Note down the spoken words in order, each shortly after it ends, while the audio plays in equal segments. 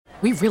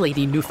we really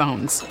need new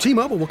phones.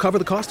 T-Mobile will cover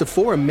the cost of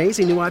 4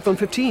 amazing new iPhone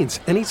 15s,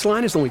 and each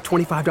line is only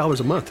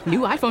 $25 a month. New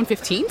iPhone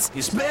 15s?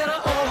 It's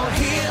better over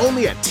here.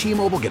 Only at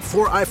T-Mobile, get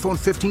 4 iPhone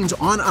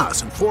 15s on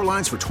us and 4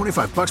 lines for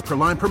 $25 per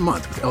line per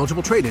month with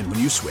eligible trade-in when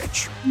you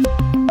switch.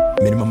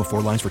 Minimum of 4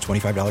 lines for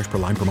 $25 per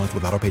line per month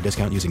with autopay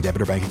discount using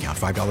debit or bank account.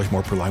 $5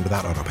 more per line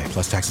without autopay,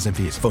 plus taxes and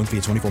fees. Phone fee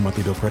at 24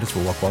 monthly bill credits for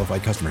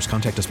well-qualified customers.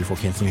 Contact us before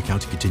canceling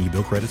account to continue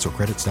bill credits or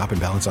credit stop and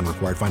balance on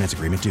required finance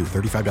agreement due.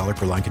 $35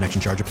 per line connection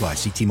charge applies.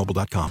 See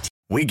T-Mobile.com.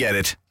 We get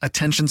it.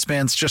 Attention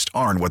spans just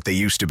aren't what they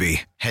used to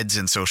be. Heads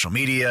in social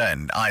media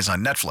and eyes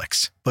on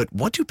Netflix. But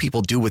what do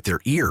people do with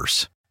their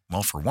ears?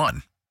 Well, for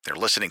one, they're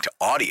listening to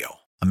audio.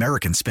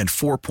 Americans spend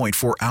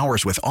 4.4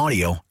 hours with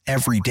audio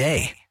every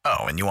day.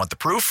 Oh, and you want the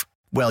proof?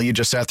 Well, you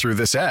just sat through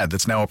this ad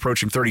that's now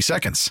approaching 30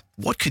 seconds.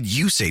 What could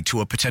you say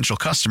to a potential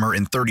customer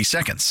in 30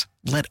 seconds?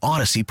 Let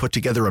Odyssey put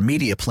together a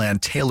media plan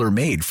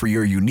tailor-made for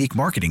your unique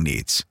marketing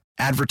needs.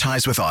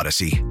 Advertise with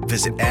Odyssey.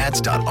 Visit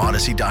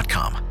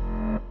ads.odyssey.com.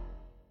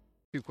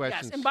 Two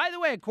questions. Yes, and by the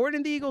way,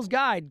 according to the Eagles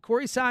guide,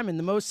 Corey Simon,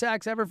 the most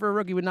sacks ever for a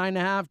rookie with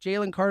 9.5,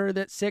 Jalen Carter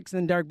at 6,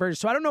 and then Derek Burgess.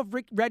 So I don't know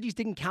if Reggie's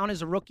didn't count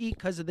as a rookie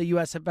because of the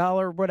USFL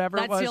or whatever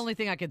it was. That's the only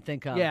thing I can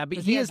think of. Yeah, but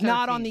he is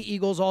not on the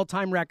Eagles'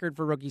 all-time record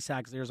for rookie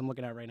sacks. There's I'm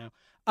looking at right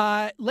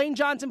now. Lane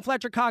Johnson,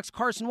 Fletcher Cox,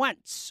 Carson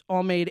Wentz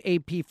all made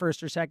AP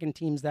first or second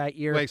teams that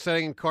year. Wait,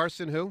 saying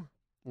Carson who?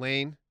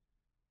 Lane,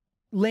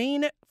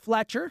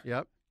 Fletcher,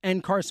 yep,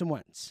 and Carson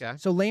Wentz. Okay.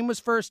 So Lane was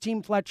first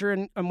team, Fletcher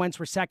and Wentz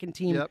were second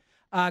team. Yep.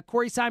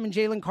 Corey Simon,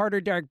 Jalen Carter,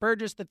 Derek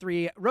Burgess, the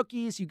 3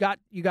 rookies. You got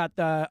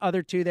the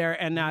other 2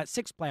 there, and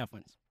 6 playoff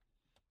wins.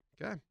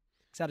 Okay.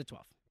 6 out of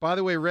 12. By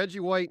the way, Reggie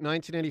White,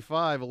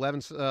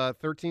 1985,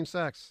 13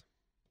 sacks.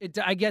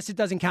 I guess it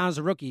doesn't count as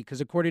a rookie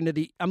because according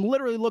to I'm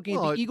literally looking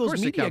at the Eagles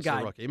media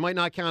guide. It might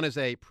not count as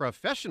a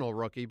professional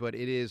rookie, but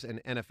it is an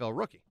NFL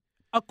rookie.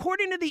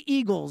 According to the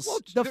Eagles,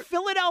 the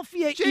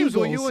Philadelphia James,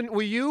 Eagles.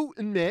 will you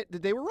admit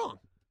that they were wrong?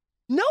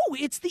 No,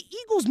 it's the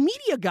Eagles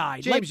media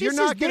guide. James, this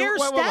is their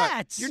stats.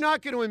 Wait. You're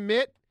not going to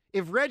admit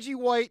if Reggie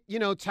White,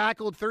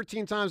 tackled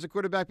 13 times the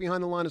quarterback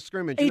behind the line of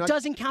scrimmage. It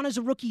doesn't count as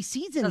a rookie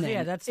season. Then.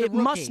 Yeah, that's it rookie.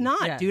 must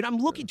not, yeah. dude. I'm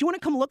looking. Do you want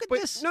to come look at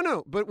this?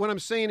 No. But what I'm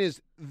saying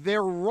is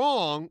they're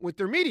wrong with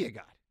their media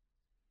guide.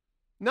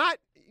 Not.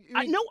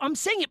 I'm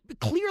saying it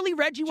clearly.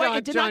 Reggie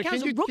White did not count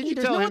as a rookie.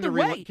 There's no other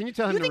way. Can you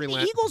tell him to relent? You think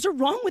the Eagles are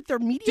wrong with their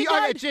media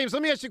guide? Okay, James,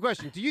 let me ask you a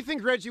question. Do you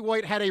think Reggie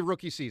White had a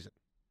rookie season?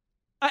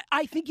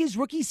 I think his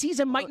rookie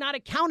season might not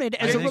have counted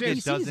as a rookie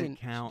season. Doesn't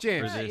count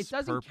James, it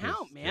doesn't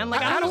count, man. Yeah.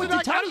 Like I don't know what to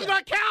tell you. How does it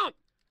not count?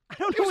 I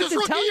don't know what to tell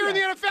you. It was his rookie year in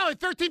the NFL. He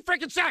 13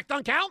 freaking sacks.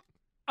 Don't count?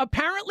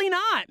 Apparently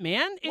not,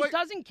 man. It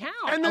doesn't count.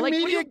 And the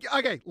media.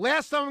 Okay,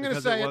 last time I'm going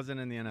to say it wasn't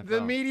in the NFL.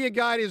 The media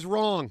guide is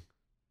wrong.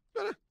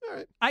 All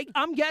right.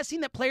 I'm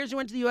guessing that players who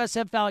went to the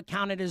USFL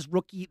counted as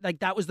rookie, like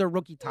that was their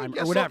rookie time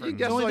or whatever. You It's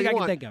guess the only all thing I you can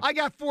want. think of. I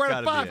got 4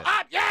 out of 5.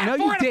 No, 4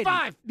 you out of didn't.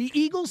 5. The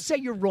Eagles say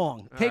you're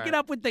wrong. Take right. it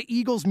up with the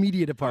Eagles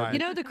media department. You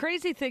know, the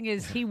crazy thing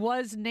is he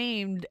was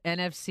named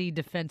NFC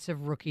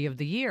Defensive Rookie of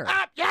the Year.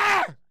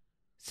 Yeah!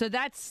 So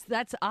that's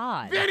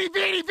odd.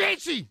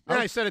 Vici! Yeah,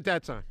 I said it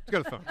that time. Let's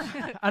go to the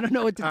phone. I don't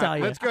know what to tell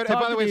you. Let's go. Talk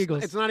By the way,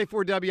 Eagles. it's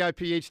 94 WIP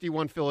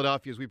HD1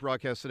 Philadelphia as we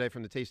broadcast today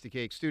from the Tasty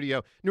Cake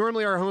studio.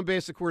 Normally our home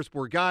base, of course,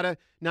 Borgata.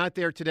 Not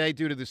there today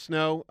due to the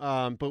snow,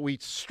 but we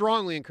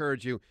strongly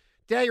encourage you,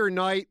 day or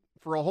night,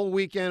 for a whole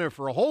weekend or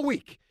for a whole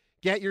week,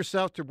 get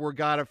yourself to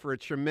Borgata for a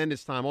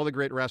tremendous time. All the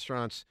great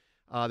restaurants,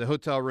 the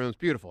hotel rooms,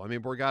 beautiful. I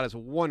mean, Borgata is a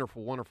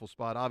wonderful, wonderful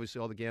spot.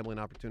 Obviously, all the gambling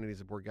opportunities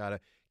at Borgata.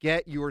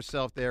 Get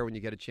yourself there when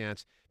you get a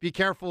chance. Be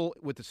careful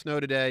with the snow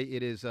today.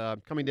 It is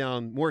coming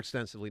down more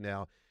extensively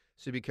now,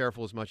 so be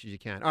careful as much as you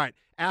can. All right,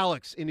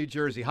 Alex in New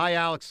Jersey. Hi,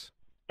 Alex.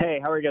 Hey,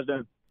 how are you guys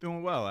doing?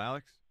 Doing well,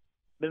 Alex.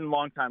 Been a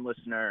long-time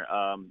listener.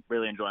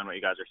 Really enjoying what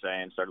you guys are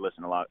saying. Started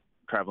listening a lot,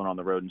 traveling on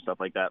the road and stuff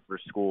like that for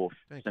school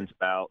since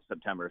about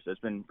September. So it's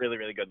been really,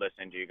 really good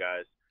listening to you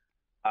guys.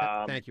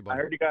 Thank you, buddy.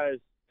 I heard you guys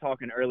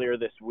talking earlier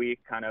this week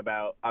kind of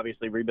about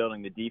obviously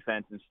rebuilding the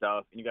defense and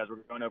stuff, and you guys were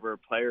going over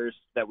players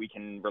that we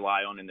can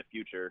rely on in the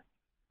future.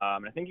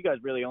 And I think you guys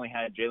really only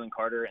had Jalen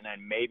Carter and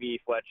then maybe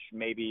Fletch,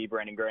 maybe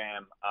Brandon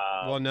Graham.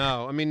 Well,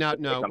 no. I mean,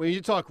 no. When you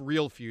talk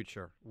real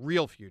future,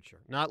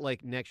 not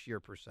like next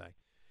year per se.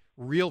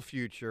 Real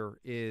future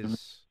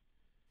is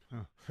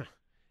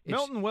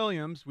Milton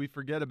Williams. We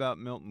forget about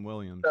Milton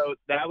Williams. So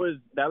that was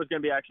going to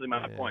be actually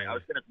my point. I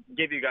was going to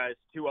give you guys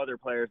 2 other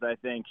players that I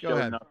think showed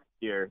enough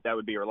here that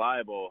would be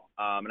reliable.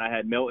 And I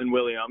had Milton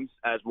Williams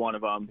as one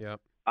of them. Yep.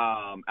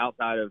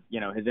 Outside of,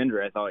 his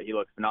injury, I thought he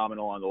looked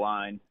phenomenal on the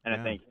line. And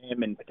I think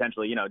him and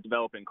potentially,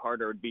 developing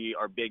Carter would be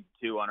our big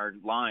 2 on our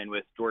line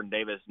with Jordan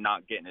Davis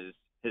not getting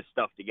his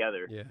stuff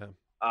together. Yeah.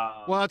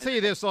 Well, I'll tell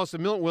you this also.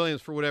 Milton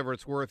Williams, for whatever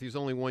it's worth, he's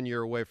only 1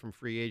 year away from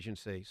free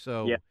agency.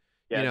 So, you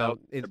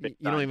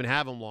don't even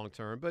have him long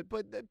term. But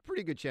a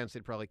pretty good chance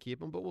they'd probably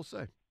keep him, but we'll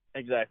see.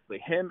 Exactly.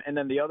 Him, and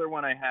then the other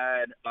one I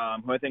had,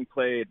 who I think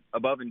played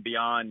above and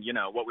beyond,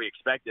 what we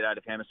expected out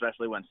of him,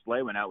 especially when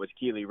Slay went out, was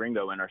Keely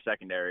Ringo in our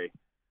secondary.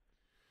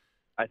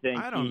 I think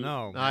I don't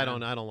know. I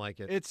don't like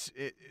it.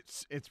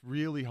 It's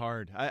really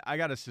hard. I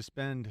got to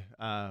suspend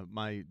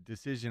my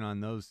decision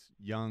on those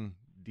young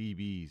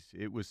DBs.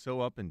 It was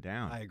so up and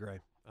down. I agree.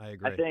 I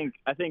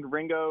think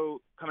Ringo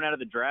coming out of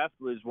the draft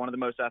was one of the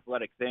most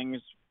athletic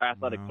players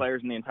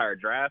in the entire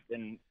draft,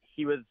 and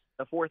he was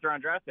a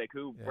 4th-round draft pick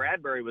who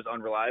Bradbury was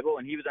unreliable,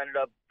 and he was ended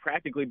up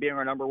practically being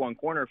our number 1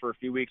 corner for a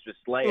few weeks with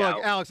Slay out.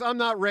 Look, Alex, I'm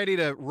not ready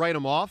to write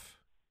him off,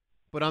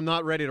 but I'm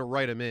not ready to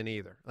write him in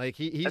either. Like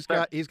he's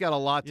got a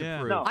lot to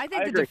prove. No, I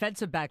think the agree.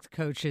 defensive backs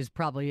coach is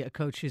probably a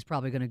coach who's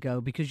probably going to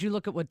go, because you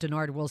look at what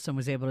Denard Wilson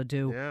was able to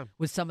do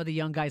with some of the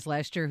young guys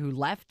last year who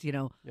left.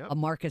 A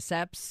Marcus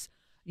Epps.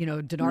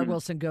 Denard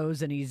Wilson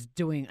goes and he's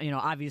doing.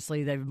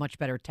 Obviously they have much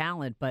better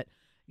talent, but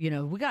we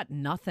got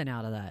nothing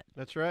out of that.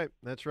 That's right.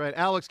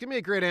 Alex, give me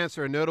a great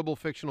answer. A notable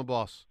fictional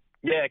boss.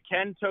 Yeah,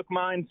 Ken took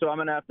mine, so I'm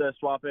going to have to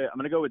swap it. I'm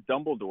going to go with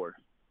Dumbledore.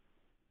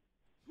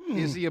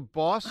 Is he a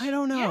boss? I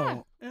don't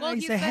know. Yeah. Well,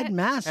 he's a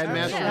headmaster.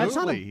 Headmaster. That's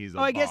not He's a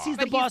I guess boss. he's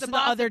But the boss of the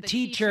other the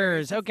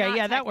teachers. He's Okay, not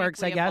yeah, that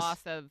works, I technically a guess.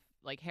 boss of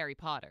like Harry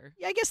Potter.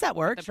 Yeah, I guess that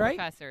works, The right?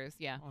 professors,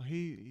 yeah. Well,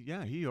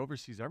 he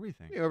oversees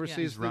everything. He oversees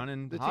He's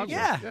running the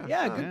Hogwarts. teachers.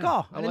 Yeah, good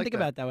call. I didn't like think that.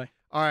 about it that way.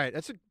 All right,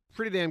 that's a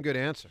pretty damn good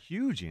answer.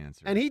 Huge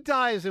answer. And he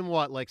dies in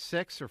what, like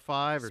 6 or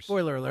 5 or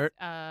Spoiler alert.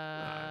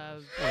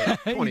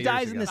 20 He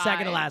dies years in the ago.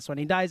 second to last one.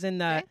 He dies in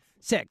the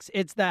 6.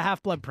 It's the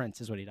Half-Blood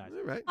Prince is what he dies.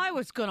 All right. I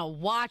was going to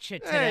watch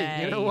it today.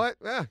 Hey, you know what?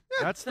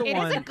 That's the It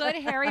one. is a good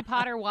Harry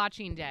Potter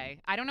watching day.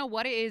 I don't know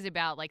what it is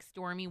about like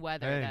stormy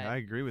weather that I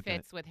agree with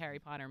fits that. with Harry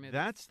Potter movies.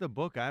 That's the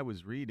book I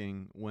was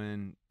reading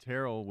when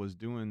Terrell was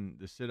doing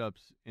the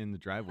sit-ups in the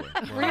driveway.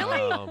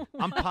 Really?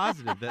 I'm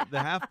positive that The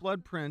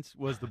Half-Blood Prince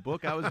was the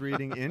book I was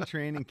reading in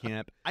training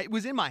camp. It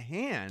was in my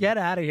hand. Get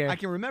out of here. I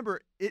can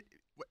remember it.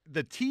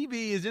 The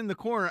TV is in the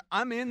corner.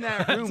 I'm in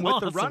that room with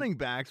the awesome. running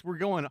backs. We're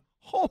going,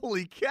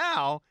 holy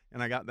cow.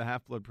 And I got The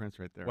Half-Blood Prince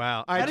right there.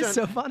 Wow. All right, That is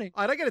John, so funny.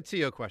 All right, I got a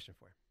T.O. question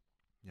for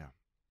you. Yeah.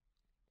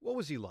 What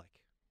was he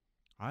like?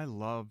 I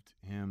loved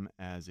him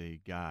as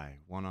a guy,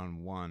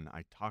 one-on-one.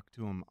 I talked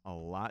to him a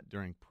lot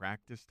during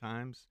practice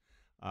times.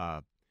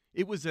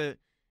 It was the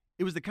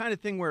kind of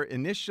thing where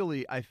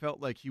initially I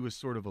felt like he was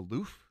sort of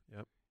aloof.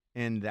 Yep.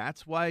 And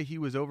that's why he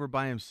was over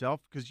by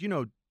himself. Because,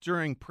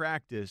 during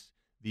practice,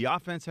 the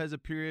offense has a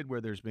period where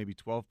there's maybe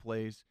 12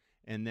 plays.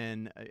 And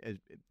then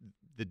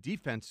the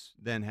defense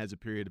then has a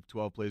period of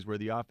 12 plays where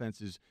the offense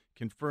is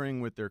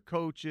conferring with their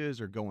coaches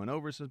or going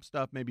over some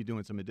stuff, maybe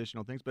doing some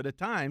additional things. But at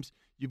times,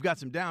 you've got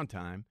some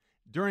downtime.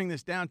 During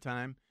this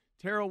downtime,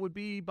 Terrell would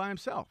be by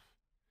himself.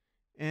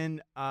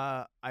 And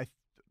I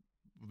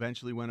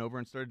eventually went over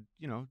and started,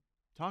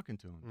 talking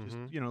to him.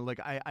 Mm-hmm.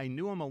 Just, I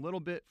knew him a little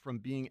bit from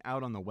being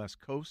out on the West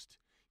Coast.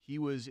 He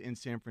was in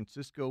San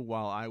Francisco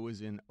while I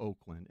was in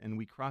Oakland. And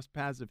we crossed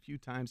paths a few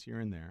times here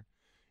and there.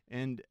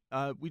 And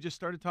we just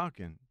started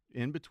talking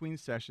in between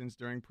sessions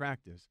during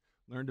practice.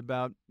 Learned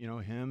about,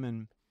 him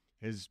and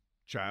his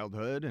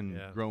childhood and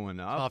growing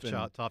up.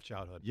 Tough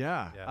childhood.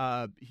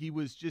 Yeah. He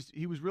was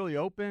really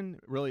open,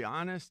 really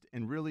honest,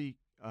 and really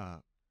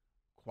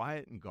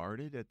quiet and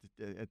guarded at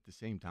the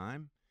same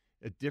time.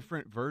 A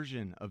different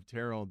version of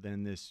Terrell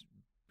than this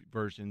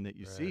version that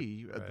you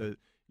see. Right.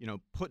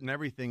 Putting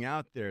everything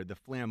out there, the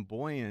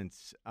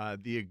flamboyance,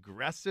 the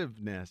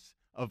aggressiveness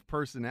of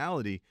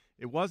personality.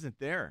 It wasn't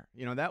there.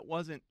 That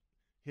wasn't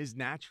his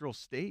natural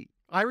state.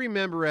 I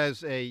remember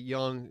as a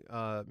young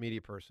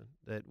media person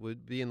that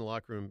would be in the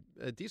locker room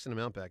a decent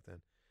amount back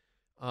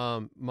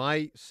then.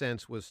 My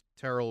sense was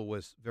Terrell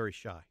was very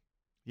shy.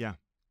 Yeah.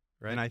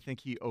 Right. And I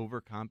think he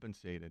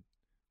overcompensated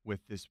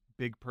with this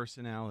big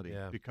personality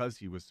because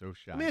he was so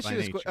shy. Let me ask by you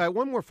this nature.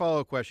 one more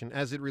follow-up question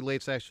as it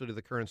relates actually to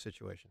the current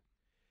situation.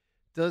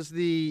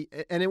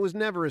 And it was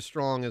never as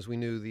strong as we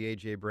knew the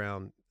A.J.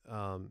 Brown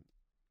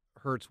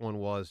Hurts one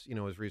was,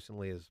 as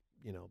recently as,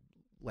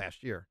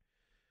 last year.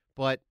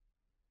 But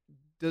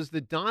does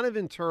the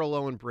Donovan Terrell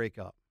Owen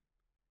breakup,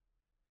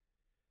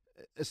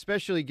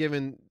 especially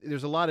given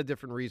there's a lot of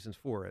different reasons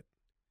for it,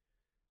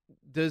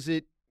 does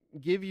it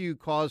give you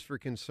cause for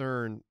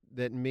concern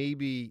that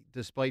maybe,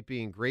 despite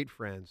being great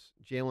friends,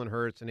 Jalen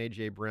Hurts and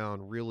A.J.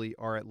 Brown really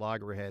are at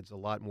loggerheads a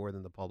lot more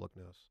than the public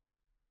knows?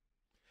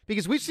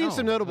 Because we've seen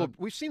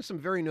we've seen some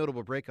very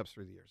notable breakups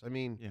through the years. I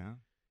mean,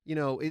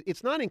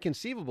 it's not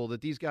inconceivable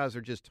that these guys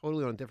are just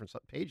totally on different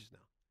pages now.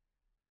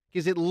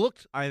 Because it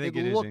looked, I think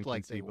it is looked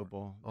like they were.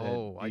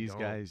 inconceivable that these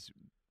guys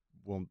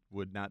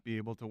would not be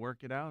able to work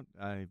it out.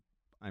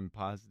 I'm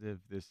positive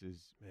this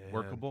is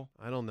workable.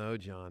 I don't know,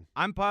 John.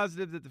 I'm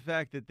positive that the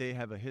fact that they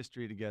have a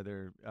history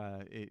together,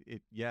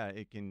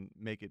 it can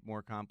make it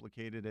more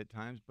complicated at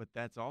times, but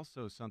that's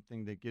also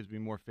something that gives me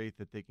more faith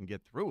that they can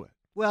get through it.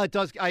 Well, it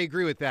does. I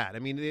agree with that. I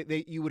mean,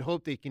 you would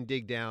hope they can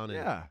dig down.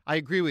 And I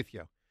agree with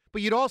you.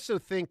 But you'd also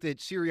think that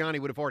Sirianni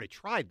would have already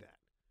tried that.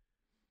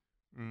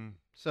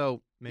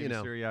 So maybe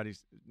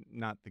Sirianni's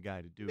not the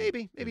guy to do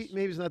maybe it.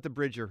 Maybe he's not the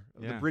bridger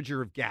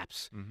of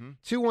gaps.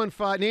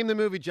 215. Name the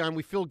movie, John.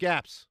 We fill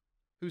gaps.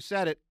 Who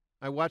said it?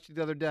 I watched it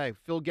the other day.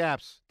 Fill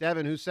gaps.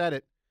 Devin, who said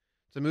it?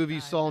 It's a movie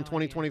you saw in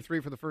 2023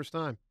 for the first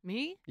time.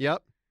 Me?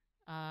 Yep.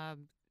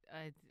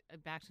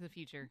 Back to the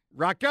Future.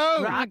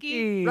 Rocco.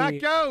 Rocky.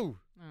 Rocco.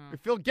 We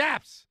fill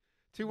gaps.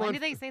 When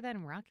did they say that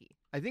in Rocky?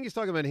 I think he's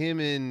talking about him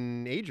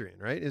and Adrian,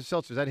 right? Is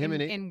Seltzer? Is that him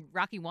in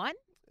Rocky 1?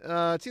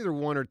 It's either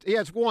 1 or yeah,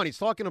 it's 1. He's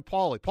talking to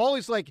Paulie.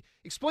 Paulie's like,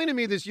 explain to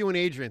me this you and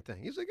Adrian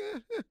thing. He's like,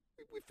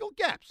 we fill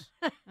gaps.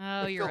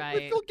 You're right.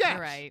 We fill gaps.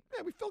 You're right.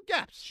 Yeah, we fill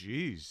gaps.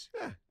 Jeez.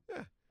 Yeah.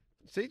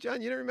 See,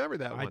 John, you didn't remember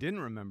that one. I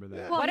didn't remember that.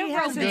 Yeah. Well, he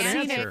hasn't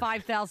seen it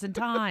 5,000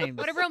 times.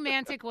 What a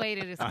romantic way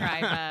to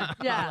describe a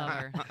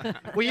lover.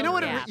 Well, you know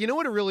what? You know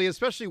what it really is,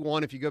 especially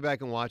one. If you go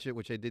back and watch it,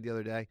 which I did the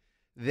other day,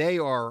 they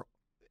are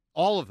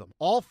all of them,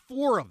 all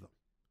 4 of them.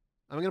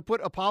 I'm going to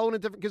put Apollo in a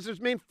different because there's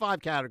main 5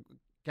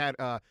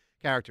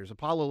 characters.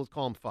 Apollo, let's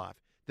call him 5.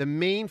 The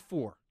main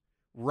 4: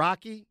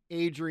 Rocky,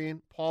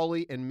 Adrian,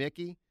 Paulie, and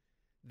Mickey.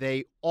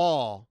 They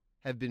all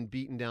have been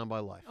beaten down by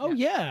life. Oh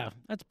yeah,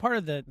 that's part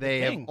of the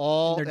They thing. have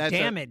all. They're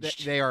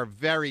damaged. They are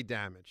very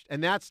damaged,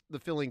 and that's the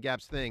filling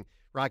gaps thing.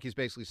 Rocky's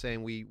basically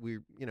saying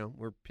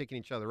we're picking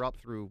each other up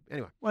through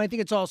anyway. Well, I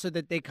think it's also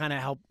that they kind of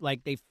help,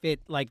 like they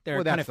fit, like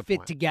they're kind of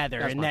fit together,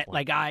 That's and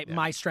my that point.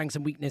 my strengths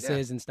and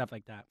weaknesses and stuff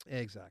like that.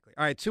 Exactly.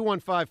 All right,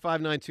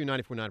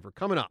 215-592-9494.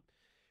 Coming up,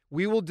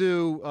 we will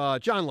do.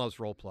 John loves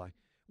role play.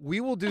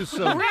 We will do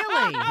some.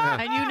 Really?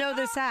 And you know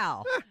this,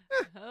 Al.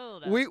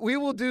 Hold on. We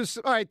will do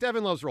some. All right,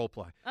 Devin loves role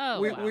play.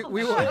 Oh, we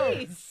will.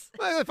 Jeez.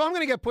 If I'm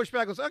going to get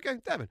pushback, I'll say, okay,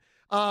 Devin.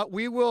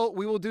 We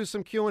will do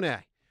some Q&A.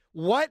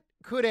 What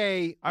could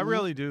I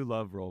really do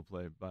love role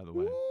play, by the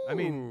way. I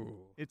mean,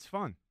 it's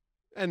fun.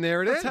 And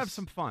there it is. Let's have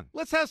some fun.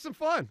 Let's have some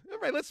fun. All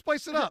right, let's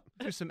spice it up.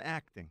 Do some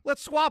acting.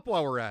 Let's swap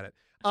while we're at it.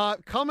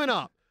 Coming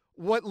up,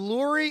 what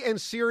Lurie and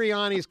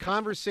Sirianni's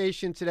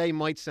conversation today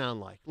might sound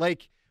like.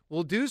 Like,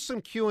 we'll do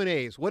some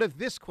Q&As. What if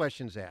this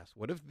question's asked?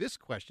 What if this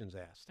question's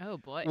asked? Oh,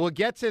 boy. We'll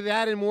get to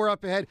that and more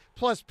up ahead.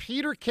 Plus,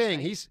 Peter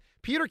King.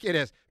 Peter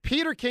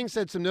King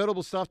said some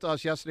notable stuff to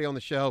us yesterday on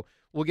the show.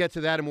 We'll get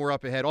to that and more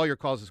up ahead. All your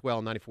calls as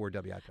well, 94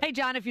 WIP. Hey,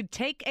 John, if you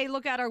take a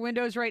look out our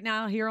windows right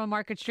now here on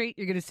Market Street,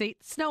 you're going to see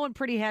it's snowing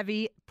pretty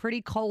heavy,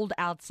 pretty cold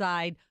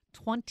outside,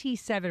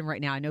 27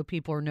 right now. I know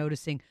people are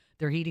noticing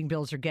their heating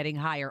bills are getting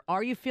higher.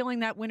 Are you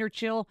feeling that winter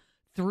chill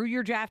through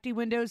your drafty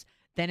windows?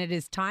 Then it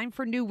is time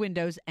for new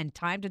windows and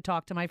time to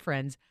talk to my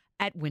friends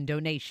at Window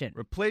Nation.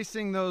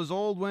 Replacing those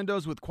old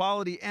windows with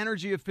quality,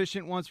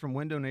 energy-efficient ones from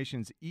Window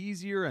Nation's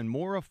easier and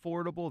more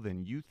affordable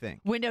than you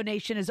think. Window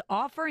Nation is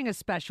offering a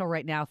special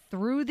right now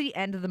through the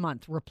end of the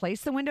month.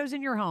 Replace the windows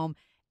in your home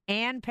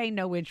and pay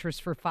no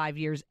interest for 5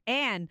 years.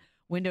 And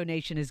Window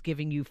Nation is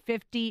giving you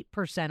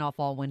 50% off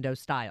all window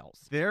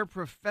styles. Their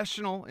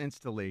professional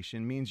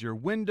installation means your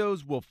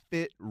windows will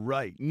fit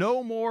right.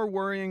 No more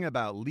worrying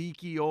about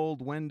leaky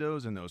old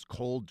windows and those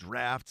cold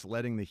drafts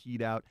letting the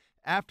heat out.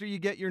 After you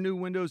get your new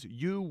windows,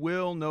 you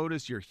will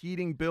notice your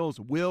heating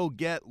bills will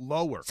get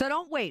lower. So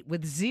don't wait.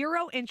 With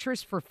 0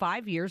 interest for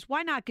 5 years,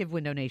 why not give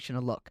Window Nation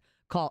a look?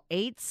 Call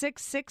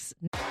 866...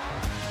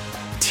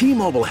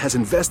 T-Mobile has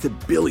invested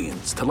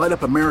billions to light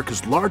up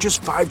America's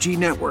largest 5G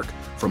network,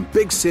 from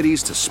big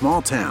cities to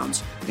small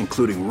towns,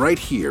 including right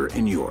here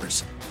in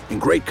yours.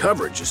 And great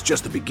coverage is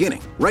just the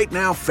beginning. Right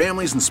now,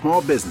 families and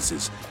small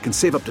businesses can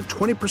save up to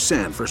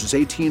 20% versus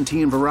AT&T and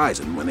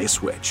Verizon when they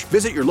switch.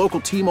 Visit your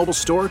local T-Mobile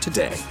store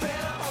today.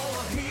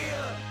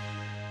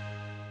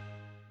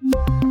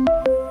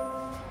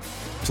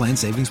 Plan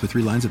savings with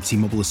 3 lines of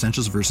T-Mobile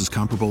Essentials versus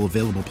comparable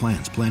available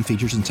plans. Plan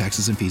features and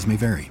taxes and fees may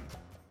vary.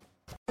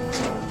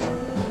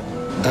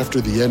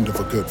 After the end of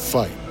a good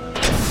fight,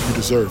 you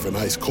deserve an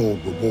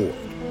ice-cold reward.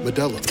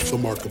 Modelo is the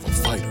mark of a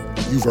fighter.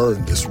 You've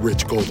earned this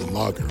rich golden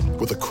lager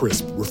with a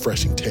crisp,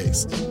 refreshing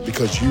taste.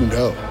 Because you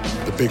know,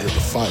 the bigger the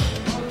fight,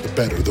 the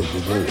better the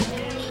reward.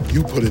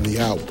 You put in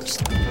the hours,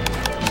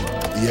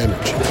 the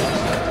energy,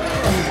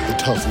 the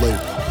tough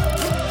labor.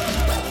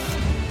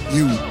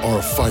 You are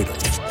a fighter,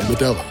 and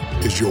Modelo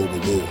is your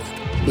reward.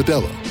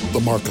 Modelo,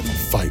 the mark of a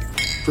fighter.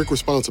 Drink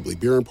responsibly.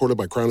 Beer imported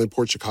by Crown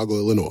Imports, Chicago,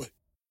 Illinois.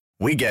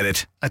 We get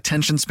it.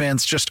 Attention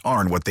spans just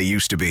aren't what they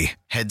used to be.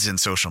 Heads in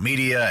social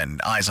media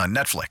and eyes on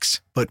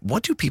Netflix. But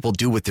what do people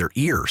do with their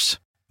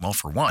ears? Well,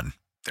 for one,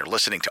 they're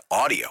listening to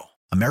audio.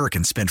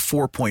 Americans spend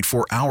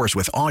 4.4 hours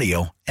with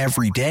audio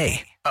every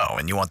day. Oh,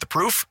 and you want the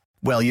proof?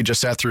 Well, you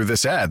just sat through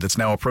this ad that's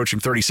now approaching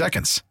 30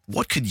 seconds.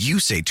 What could you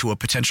say to a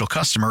potential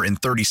customer in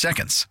 30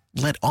 seconds?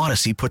 Let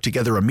Odyssey put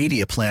together a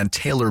media plan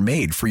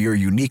tailor-made for your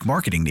unique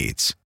marketing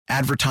needs.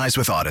 Advertise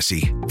with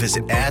Odyssey.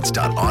 Visit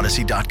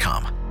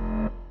ads.odyssey.com.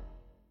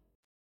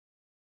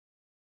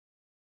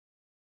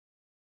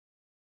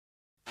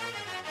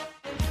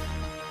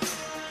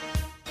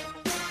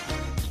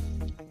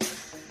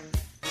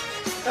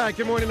 All right,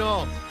 good morning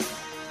all.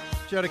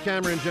 Joe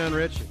DeCamera and John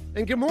Rich.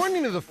 And good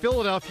morning to the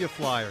Philadelphia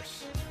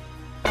Flyers.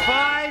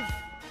 5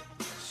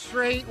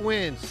 straight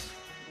wins.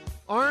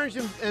 Orange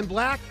and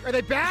black. Are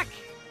they back?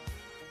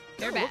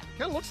 They're back.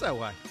 Kind of looks that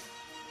way.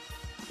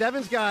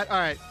 Devin's got, all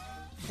right,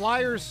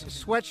 Flyers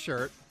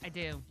sweatshirt. I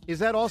do. Is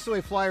that also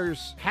a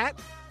Flyers hat?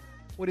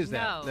 What is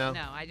that? No.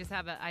 I just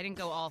have I didn't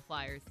go all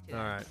Flyers today.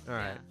 All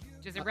right.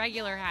 Just a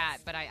regular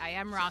hat, but I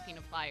am rocking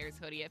a Flyers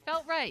hoodie. It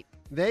felt right.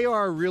 They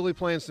are really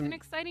playing some. An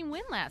exciting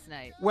win last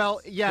night.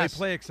 Well, yes. They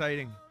play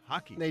exciting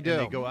hockey. They do.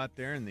 And they go out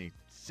there and they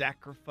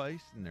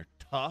sacrifice, and they're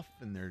tough,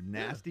 and they're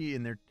nasty,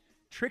 and they're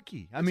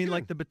tricky. I mean,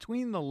 like the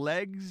between the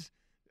legs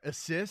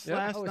assist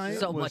last night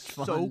so was much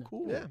fun. so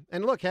cool. Yeah.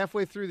 And look,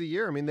 halfway through the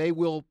year, I mean, they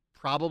will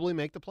probably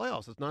make the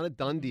playoffs. It's not a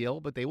done deal,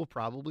 but they will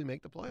probably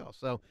make the playoffs.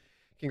 So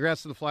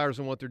congrats to the Flyers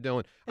on what they're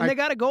doing. And they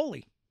got a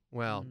goalie.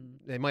 Well,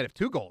 they might have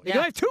 2 goalies. They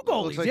have 2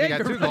 goalies. Looks like they got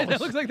 2 goalies.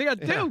 It looks like they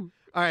got 2. Yeah. All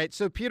right,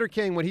 so Peter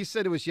King, what he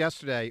said it was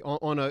yesterday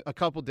on a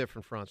couple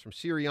different fronts, from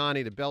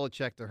Sirianni to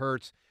Belichick to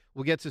Hurts.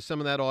 We'll get to some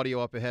of that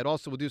audio up ahead.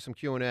 Also, we'll do some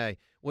Q&A,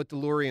 what the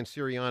Lurie and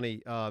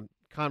Sirianni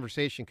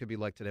conversation could be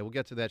like today. We'll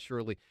get to that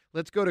shortly.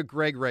 Let's go to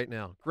Greg right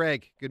now.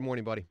 Greg, good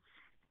morning, buddy.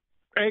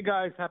 Hey,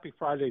 guys. Happy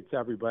Friday to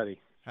everybody.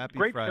 Happy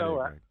Great Friday, show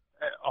Greg.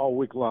 all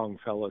week long,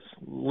 fellas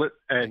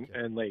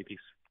and ladies.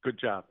 Good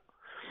job.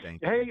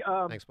 Thank you. Hey,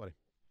 Thanks, buddy.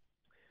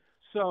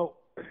 So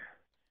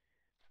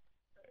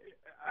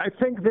I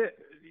think that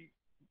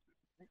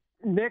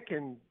Nick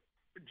and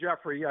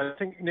Jeffrey, I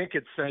think Nick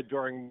had said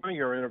during one of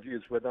your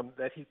interviews with him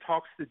that he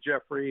talks to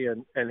Jeffrey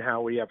and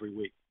Howie every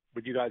week.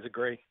 Would you guys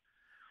agree?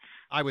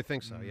 I would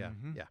think so, yeah.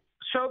 Yeah.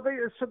 So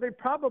they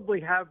probably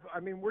have, I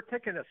mean, we're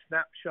taking a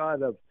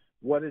snapshot of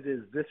what it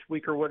is this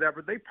week or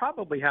whatever. They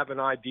probably have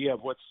an idea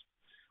of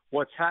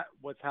what's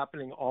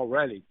happening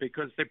already,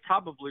 because they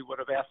probably would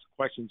have asked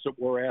questions that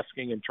we're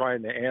asking and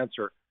trying to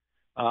answer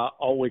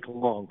all week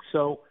long.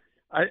 So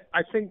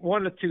I think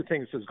one of 2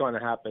 things is going to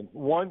happen.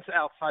 One's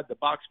outside the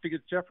box,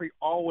 because Jeffrey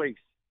always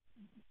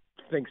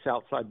thinks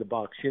outside the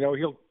box. You know,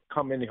 he'll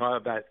come in, he'll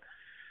have that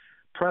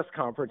press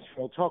conference,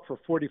 he'll talk for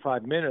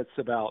 45 minutes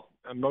about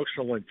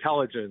emotional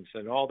intelligence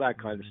and all that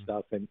kind of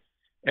stuff, and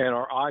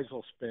our eyes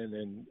will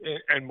spin,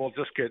 and we'll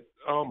just get,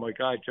 oh my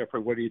God,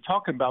 Jeffrey, what are you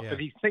talking about? Yeah. But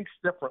he thinks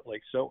differently.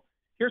 So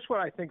here's what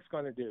I think is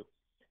going to do.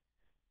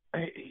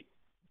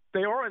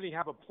 They already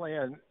have a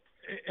plan,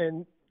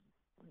 and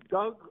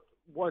Doug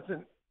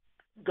wasn't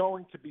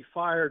going to be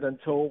fired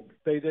until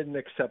they didn't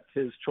accept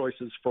his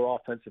choices for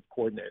offensive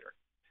coordinator.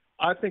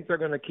 I think they're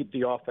going to keep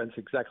the offense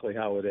exactly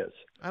how it is.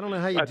 I don't know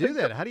how you do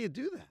that. How do you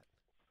do that?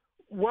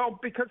 Well,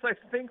 because I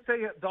think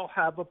they'll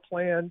have a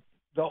plan.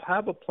 They'll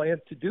have a plan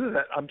to do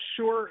that. I'm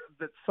sure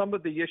that some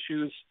of the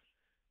issues,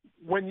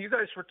 when you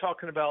guys were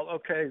talking about,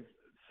 okay,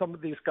 some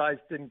of these guys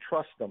didn't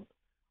trust them.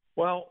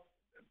 Well,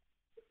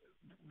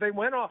 they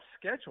went off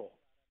schedule.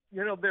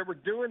 You know, they were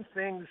doing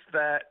things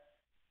that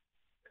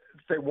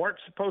they weren't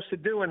supposed to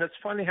do. And it's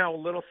funny how a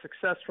little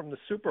success from the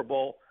Super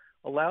Bowl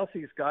allows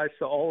these guys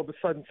to all of a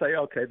sudden say,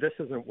 okay, this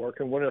isn't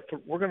working. We're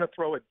going to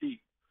throw it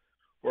deep,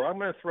 or I'm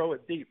going to throw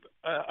it deep.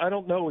 I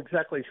don't know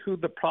exactly who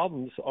the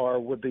problems are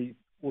with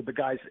the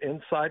guys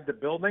inside the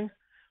building,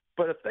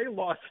 but if they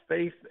lost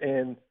faith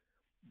in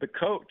the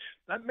coach,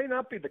 that may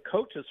not be the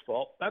coach's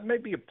fault. That may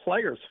be a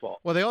player's fault.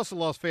 Well, they also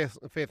lost faith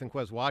in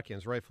Quez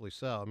Watkins, rightfully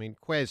so. I mean,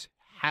 Quez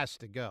has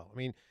to go. I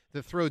mean,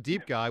 the throw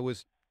deep guy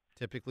was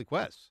typically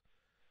Quez.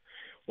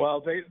 Well,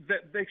 they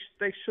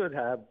should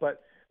have,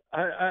 but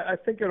I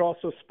think it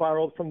also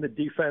spiraled from the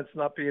defense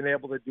not being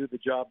able to do the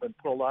job and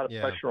put a lot of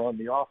pressure on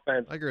the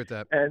offense. I agree with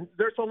that. And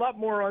there's a lot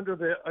more under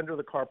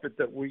the carpet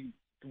that we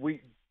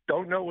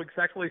don't know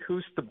exactly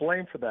who's to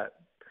blame for that.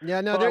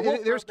 Yeah, no,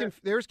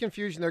 there's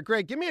confusion there.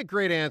 Greg, give me a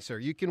great answer.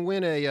 You can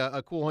win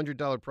a cool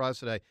 $100 prize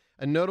today.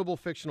 A notable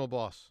fictional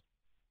boss.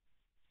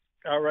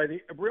 All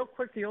righty. Real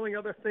quick, the only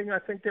other thing I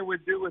think they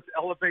would do is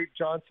elevate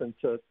Johnson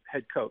to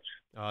head coach.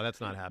 Oh,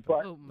 that's not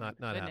happening. But,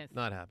 not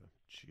happening.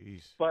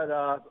 Jeez. But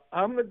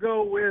I'm going to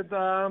go with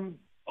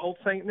Old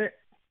St. Nick.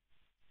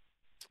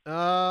 Well,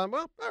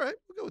 all right.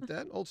 We'll go with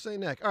that. Old St.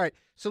 Nick. All right.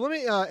 So let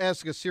me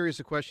ask a serious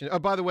question. Oh,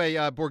 by the way,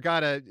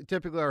 Borgata,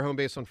 typically our home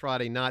base on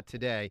Friday, not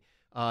today.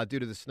 Due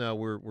to the snow,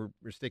 we're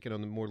sticking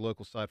on the more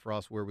local side for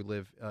us where we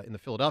live in the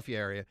Philadelphia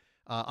area.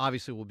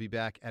 Obviously, we'll be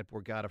back at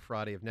Borgata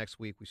Friday of next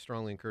week. We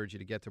strongly encourage you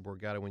to get to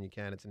Borgata when you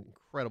can. It's an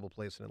incredible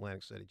place in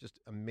Atlantic City. Just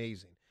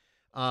amazing.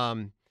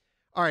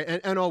 All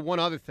right, and one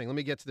other thing. Let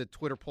me get to the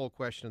Twitter poll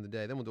question of the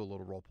day. Then we'll do a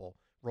little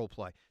role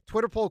play.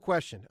 Twitter poll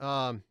question,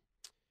 and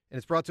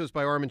it's brought to us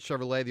by Armin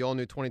Chevrolet, the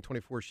all-new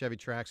 2024 Chevy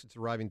Trax. It's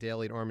arriving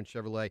daily at Armin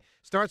Chevrolet.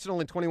 Starts at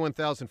only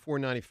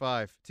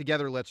 $21,495.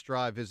 Together, let's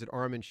drive. Visit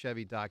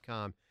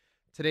arminchevy.com.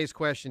 Today's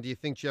question, do you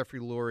think Jeffrey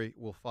Lurie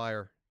will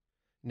fire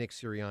Nick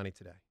Sirianni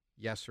today?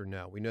 Yes or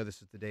no? We know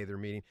this is the day they're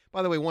meeting.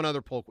 By the way, one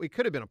other poll. It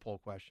could have been a poll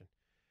question.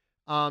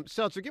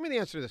 Seltzer, give me the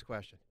answer to this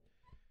question.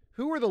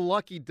 Who are the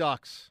lucky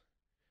ducks,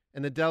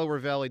 and the Delaware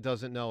Valley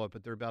doesn't know it,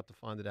 but they're about to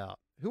find it out.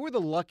 Who are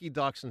the lucky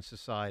ducks in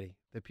society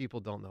that people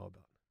don't know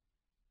about?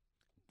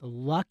 The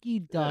lucky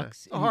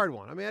ducks. Yeah, it's a hard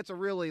one. I mean, that's a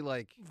really,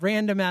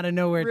 random out of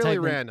nowhere really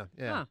type random.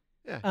 Yeah. Huh.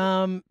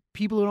 Yeah.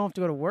 People who don't have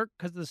to go to work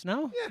because of the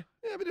snow?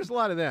 Yeah, but there's a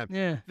lot of them.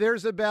 Yeah.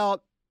 There's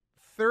about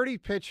 30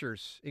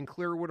 pitchers in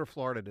Clearwater,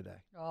 Florida today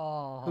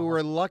who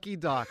are lucky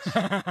ducks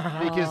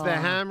because the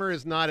hammer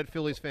is not at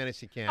Phillies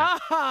Fantasy Camp.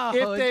 Oh,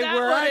 if they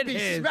were,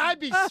 I'd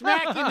be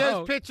smacking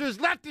those pitchers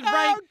left and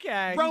right,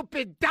 Okay.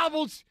 roping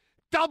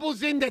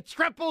doubles into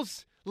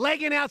triples.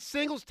 legging out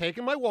singles,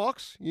 taking my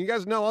walks. You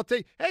guys know I'll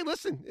take. Hey,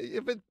 listen,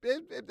 if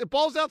the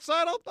ball's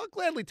outside, I'll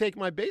gladly take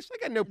my base. I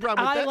got no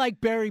problem with that. I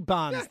like Barry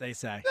Bonds, they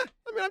say. Yeah,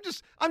 I mean,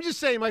 I'm just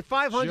saying my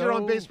 500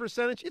 on base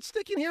percentage, it's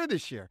sticking here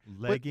this year.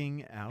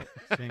 Legging out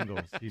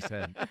singles, he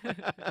said.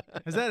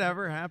 Has that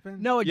ever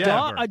happened? No,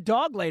 a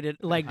dog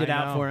legged it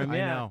out for him. I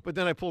Yeah, know. But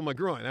then I pulled my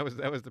groin. That was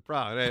the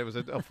problem. It was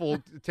a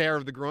full tear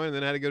of the groin, and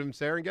then I had to go to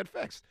Sarah and get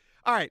fixed.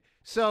 All right.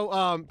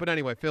 So, but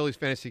anyway, Phillies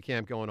Fantasy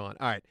Camp going on.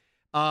 All right.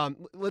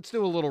 Let's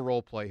do a little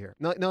role play here.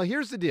 Now,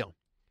 here's the deal.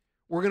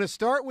 We're going to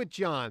start with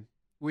John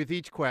with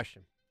each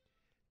question.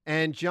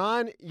 And,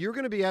 John, you're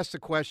going to be asked a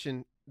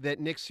question that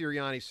Nick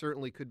Sirianni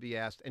certainly could be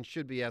asked and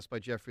should be asked by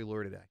Jeffrey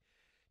Lurie today.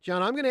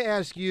 John, I'm going to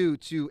ask you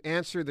to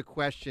answer the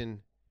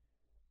question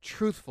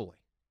truthfully.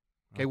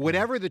 Okay,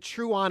 whatever the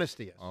true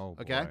honesty is. Oh,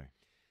 okay? boy.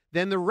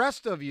 Then the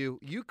rest of you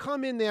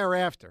come in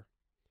thereafter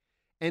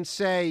and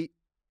say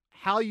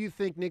how you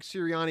think Nick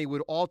Sirianni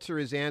would alter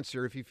his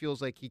answer if he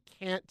feels like he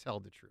can't tell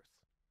the truth.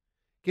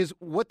 Because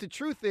what the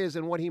truth is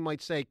and what he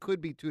might say could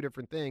be two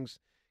different things,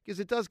 because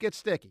it does get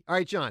sticky. All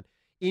right, John,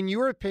 in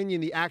your opinion,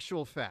 the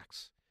actual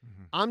facts.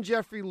 Mm-hmm. I'm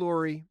Jeffrey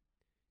Lurie.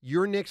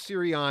 You're Nick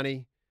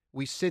Sirianni.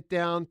 We sit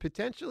down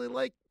potentially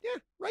right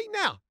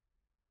now.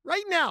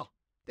 Right now.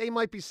 They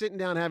might be sitting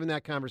down having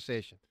that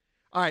conversation.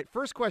 All right,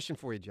 first question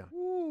for you, John.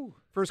 Woo.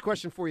 First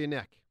question for you,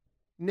 Nick.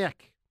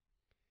 Nick,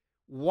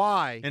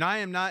 why? And I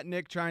am not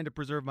Nick trying to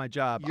preserve my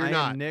job. You're I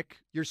not. am Nick.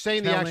 You're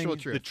saying the actual telling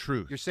truth. The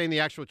truth. You're saying the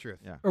actual truth.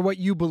 Yeah. or what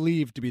you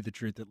believe to be the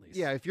truth, at least.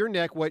 Yeah, if you're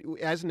Nick, what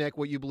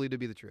you believe to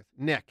be the truth.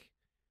 Nick,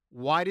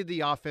 why did the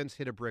offense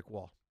hit a brick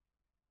wall?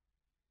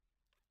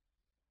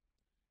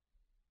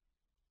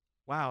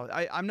 Wow,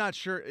 I'm not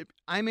sure.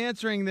 I'm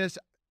answering this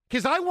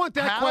because I want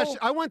that question.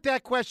 I want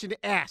that question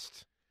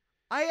asked.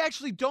 I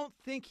actually don't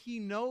think he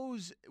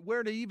knows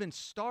where to even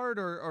start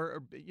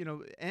or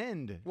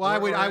end. Well,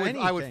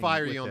 I would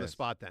fire you on the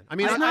spot then. I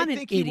mean, I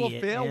think he will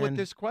fail with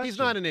this question. He's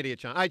not an idiot,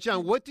 John. All right,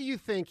 John, what do you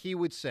think he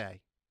would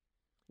say?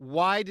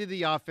 Why did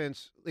the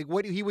offense,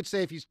 what he would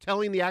say if he's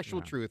telling the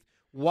actual truth,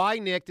 why,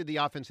 Nick, did the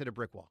offense hit a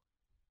brick wall?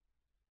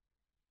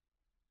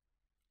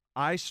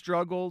 I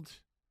struggled.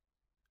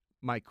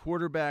 My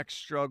quarterback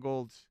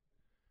struggled.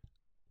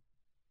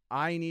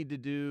 I need to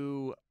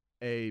do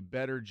a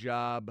better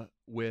job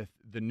with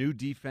the new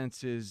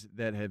defenses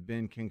that have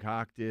been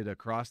concocted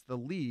across the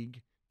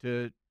league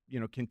to,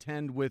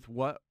 contend with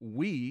what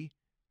we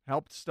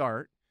helped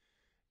start.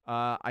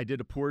 I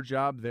did a poor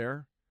job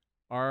there.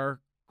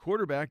 Our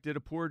quarterback did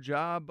a poor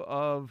job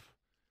of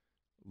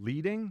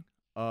leading,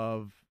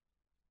 of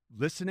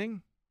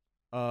listening,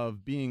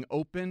 of being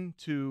open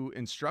to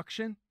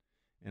instruction.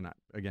 And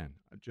again,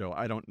 Joe,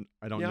 I don't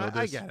know this.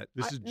 I get it.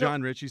 This is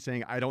John Ritchie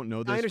saying I don't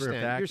know this I understand. for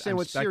a fact. You're saying I'm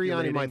what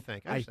Sirianni might speculating.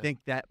 think. I think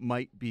that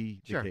might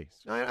be the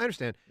case. I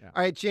understand. Yeah.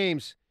 All right,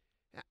 James,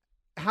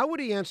 how would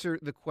he answer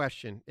the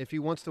question if he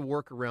wants to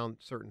work around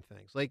certain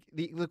things? Like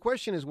the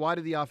question is, why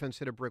did the offense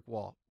hit a brick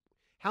wall?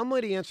 How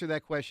might he answer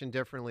that question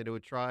differently to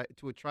try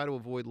to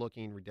avoid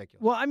looking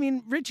ridiculous? Well, I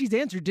mean, Richie's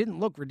answer didn't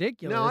look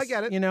ridiculous. No, I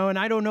get it. And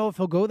I don't know if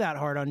he'll go that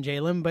hard on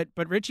Jalen,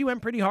 but Richie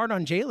went pretty hard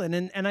on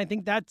Jalen, and I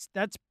think that's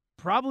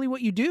probably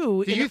what you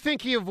do. Do you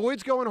think he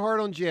avoids going hard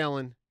on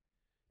Jalen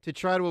to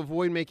try to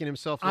avoid making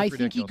himself look ridiculous?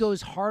 I think he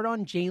goes hard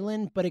on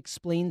Jalen, but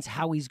explains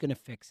how he's going to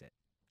fix it.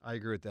 I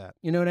agree with that.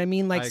 You know what I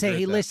mean? Like, say,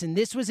 hey, listen,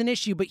 this was an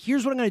issue, but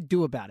here's what I'm going to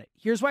do about it.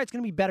 Here's why it's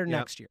going to be better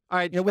next year. All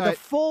right. With a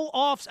full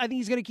off, I think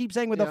he's going to keep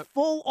saying with a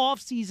full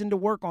off season to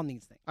work on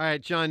these things. All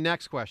right, John,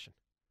 next question.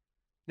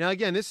 Now,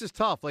 again, this is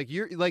tough.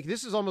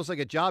 This is almost like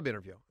a job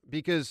interview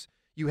because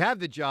you have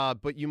the job,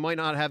 but you might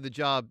not have the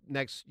job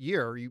next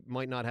year, or you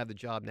might not have the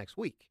job next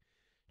week.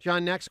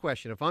 John, next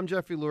question. If I'm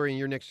Jeffrey Lurie and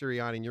you're Nick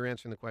Sirianni and you're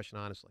answering the question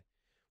honestly,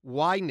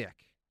 why,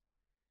 Nick,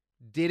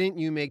 didn't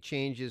you make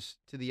changes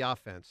to the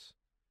offense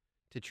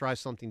to try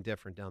something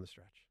different down the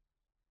stretch?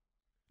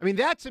 I mean,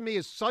 that to me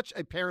is such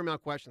a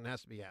paramount question that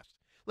has to be asked.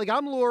 Like,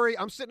 I'm Lurie.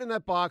 I'm sitting in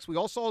that box. We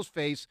all saw his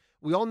face.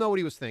 We all know what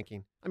he was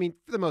thinking. I mean,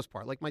 for the most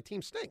part, my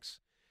team stinks.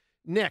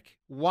 Nick,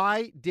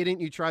 why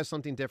didn't you try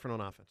something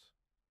different on offense?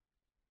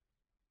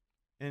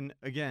 And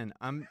again,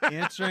 I'm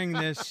answering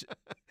this.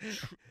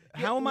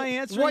 How am I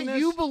answering what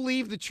this? you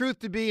believe the truth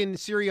to be in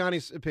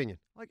Sirianni's opinion?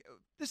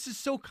 This is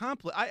so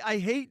complicated. I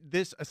hate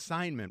this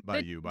assignment by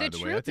you, by the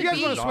way. You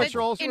guys want to switch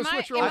roles? In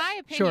my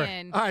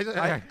opinion,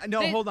 sure.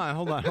 No, hold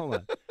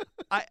on.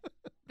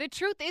 The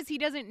truth is he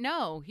doesn't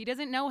know. He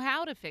doesn't know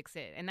how to fix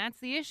it, and that's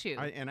the issue.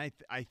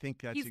 I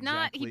think that's He's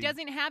exactly... not. He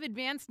doesn't have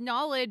advanced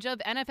knowledge of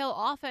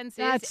NFL offenses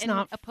That's and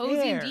not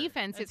opposing fair.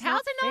 defenses.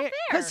 How's it not fair?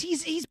 Because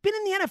he's been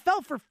in the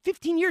NFL for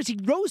 15 years. He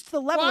rose to the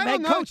level of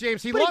head coach. I don't know,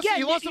 James. He lost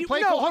the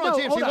play call. Hold on,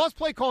 James. He lost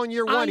play calling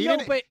year one. He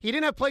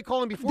didn't have play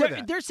calling before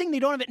that. They're saying they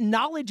don't have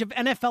knowledge of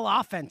NFL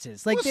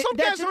offenses. Some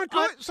guys aren't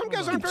good. Some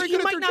guys aren't very good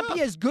at their He might not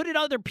be as good at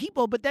other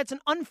people, but that's an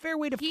unfair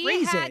way to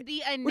phrase it.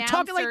 The We're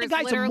talking like the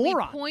guy's a literally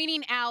moron.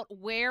 pointing out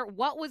where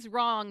What was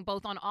wrong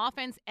both on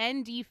offense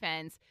and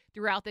defense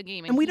throughout the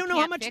game? And we don't know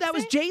how much of that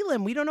was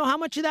Jalen. We don't know how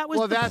much of that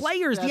was the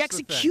players, the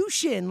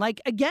execution. We're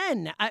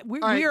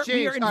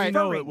I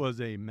know it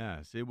was a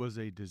mess. It was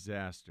a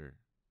disaster.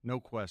 No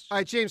question. All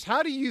right, James,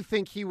 how do you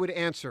think he would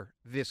answer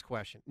this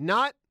question?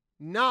 Not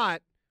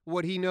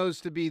what he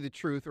knows to be the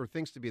truth or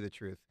thinks to be the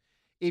truth.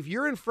 If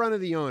you're in front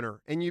of the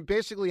owner and you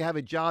basically have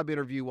a job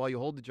interview while you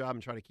hold the job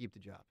and try to keep the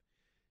job,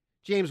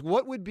 James,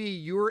 what would be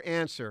your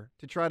answer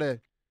to try to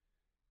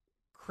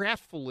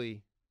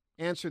craftfully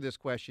answer this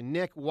question?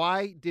 Nick,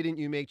 why didn't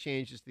you make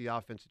changes to the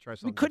offense to try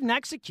something? We couldn't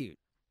execute.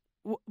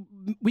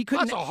 We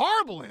couldn't. That's a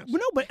horrible answer.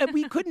 No, but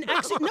we couldn't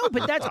execute. No,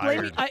 but that's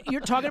blaming. You're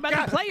talking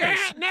about the players.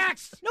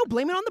 Next. No,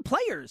 blame it on the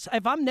players.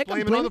 If I'm Nick, blame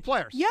I'm blaming it on the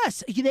players.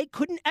 Yes, they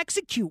couldn't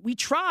execute. We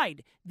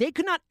tried. They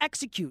could not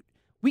execute.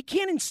 We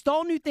can't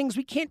install new things.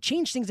 We can't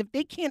change things if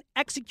they can't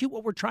execute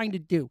what we're trying to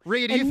do.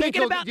 Rhea, do you think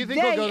he'll go that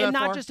and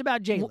not far? just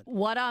about Jalen?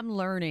 What I'm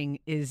learning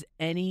is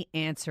any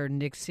answer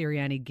Nick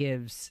Sirianni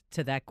gives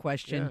to that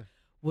question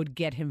would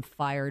get him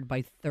fired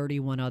by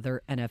 31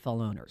 other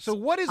NFL owners. So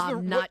what is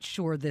I'm not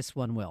sure this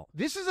one will.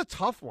 This is a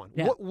tough one.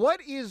 Yeah.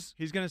 What is...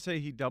 He's going to say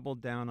he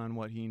doubled down on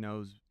what he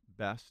knows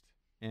best,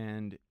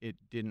 and it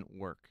didn't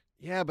work.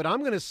 Yeah, but I'm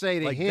going to say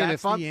to him...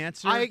 That's the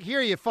answer? I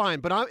hear you, fine.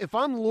 But if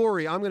I'm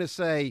Lurie, I'm going to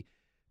say,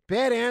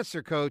 bad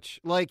answer, Coach.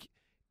 Like,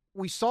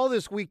 we saw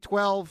this week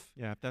 12.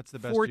 Yeah, if that's the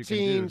best 14, you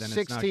can do, then 16.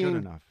 it's not good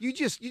enough. You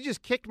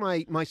just kicked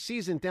my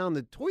season down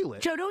the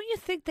toilet. Joe, don't you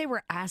think they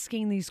were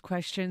asking these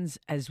questions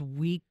as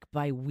week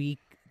by week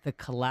the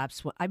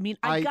collapse? I mean,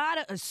 I got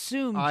to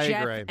assume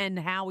Jeff agree. and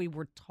Howie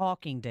were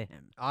talking to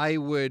him. I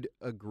would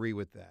agree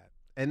with that.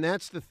 And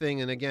that's the thing.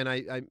 And again,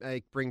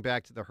 I bring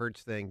back to the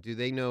Hurts thing. Do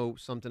they know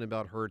something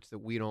about Hurts that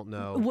we don't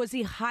know? Was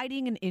he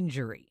hiding an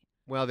injury?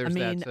 Well, there's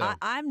that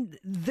too.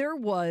 There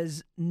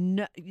was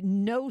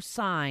no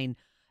sign.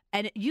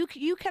 And you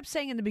kept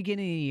saying in the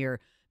beginning of the year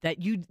that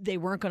they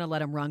weren't going to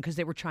let him run because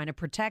they were trying to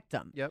protect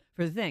him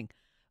for the thing.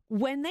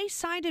 When they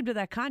signed him to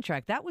that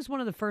contract, that was one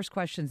of the first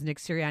questions Nick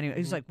Sirianni,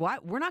 he's like,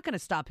 what? We're not going to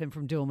stop him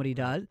from doing what he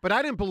does. But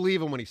I didn't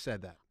believe him when he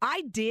said that.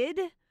 I did.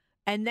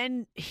 And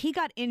then he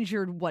got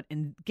injured,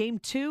 in game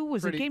 2?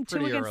 Was it game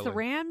 2 against the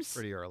Rams?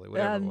 Pretty early,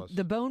 whatever it was.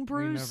 The bone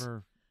bruise?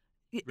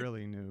 We never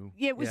really knew.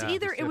 Yeah, it was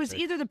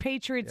either the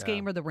Patriots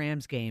game or the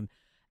Rams game.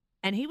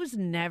 And he was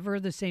never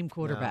the same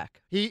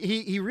quarterback. No.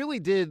 He really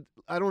did,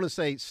 I don't want to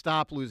say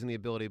stop losing the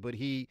ability, but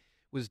he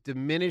was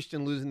diminished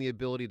in losing the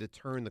ability to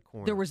turn the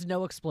corner. There was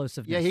no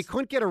explosiveness. Yeah, he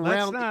couldn't get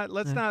around.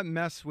 Let's not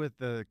mess with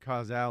the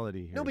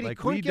causality here. No, but he like,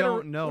 couldn't we get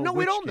don't know. No, we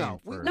which don't know. came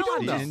We first,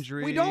 don't the know.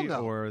 injury We don't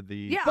know. or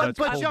the but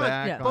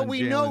John,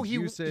 we know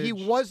usage. he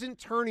wasn't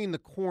turning the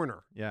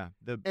corner. Yeah,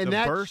 the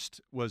that burst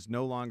was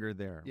no longer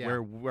there. Yeah.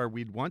 Where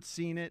we'd once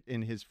seen it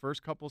in his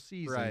first couple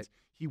seasons. Right.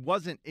 He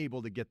wasn't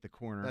able to get the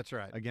corner. That's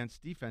right.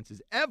 Against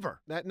defenses ever.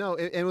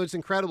 It was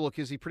incredible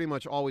because he pretty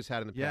much always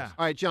had in the past. Yeah.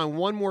 All right, John,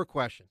 one more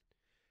question.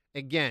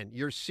 Again,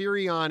 you're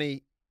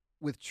Sirianni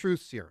with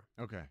truth serum.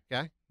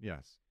 Okay.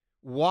 Yes.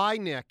 Why,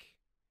 Nick,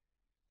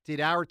 did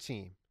our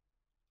team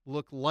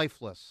look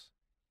lifeless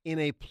in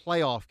a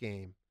playoff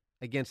game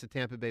against the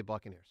Tampa Bay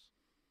Buccaneers?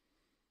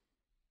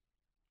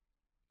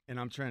 And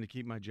I'm trying to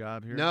keep my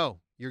job here. No,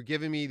 you're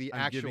giving me the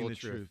I'm actual giving the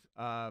truth.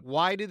 truth.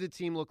 Why did the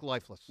team look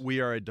lifeless?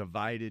 We are a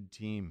divided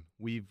team.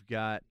 We've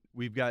got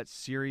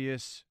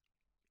serious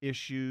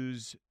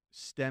issues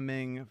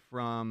stemming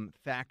from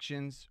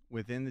factions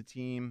within the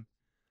team.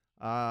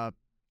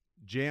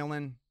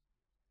 Jalen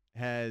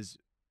has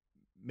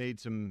made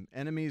some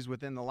enemies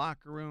within the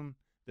locker room.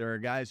 There are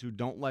guys who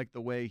don't like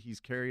the way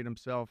he's carried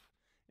himself,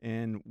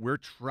 and we're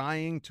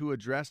trying to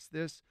address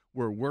this.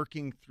 We're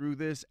working through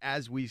this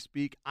as we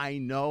speak. I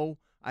know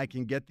I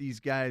can get these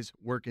guys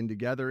working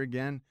together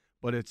again,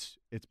 but it's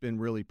been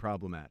really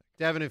problematic.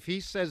 Devin, if he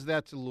says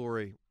that to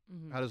Lurie,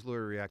 how does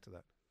Lurie react to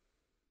that?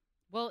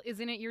 Well,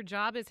 isn't it your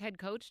job as head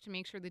coach to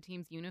make sure the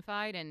team's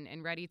unified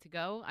and ready to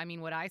go? I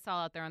mean, what I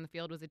saw out there on the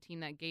field was a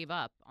team that gave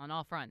up on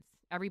all fronts.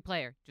 Every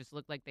player just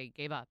looked like they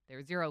gave up. There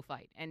was zero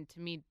fight. And to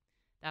me,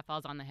 that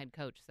falls on the head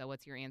coach. So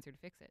what's your answer to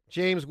fix it?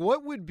 James,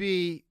 what would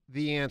be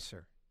the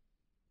answer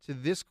to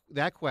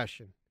that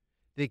question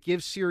that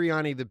gives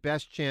Sirianni the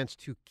best chance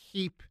to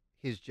keep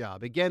his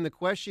job? Again, the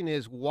question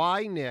is,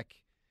 why,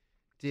 Nick,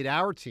 did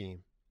our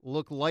team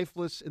look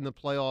lifeless in the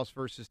playoffs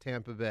versus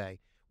Tampa Bay?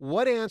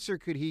 What answer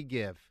could he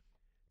give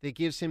that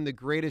gives him the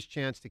greatest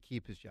chance to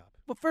keep his job?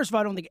 Well, first of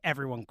all, I don't think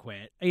everyone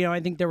quit. I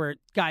think there were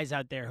guys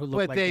out there who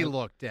looked but they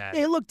looked dead.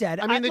 They looked dead.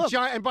 I mean,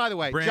 and by the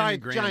way,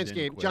 Giants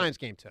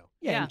game too.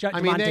 Yeah.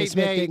 I mean, Devontae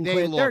Smith didn't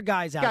quit. looked. There are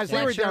guys out there.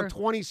 They were down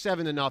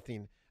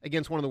 27-0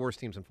 against one of the worst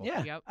teams in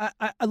football. Yeah. Yep.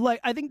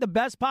 I think the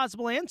best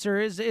possible answer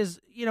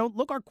is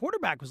look, our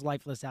quarterback was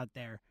lifeless out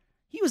there.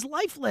 He was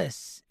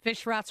lifeless.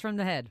 Fish rots from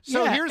the head.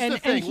 So here's the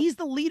thing. And he's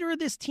the leader of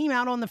this team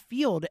out on the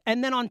field.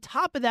 And then on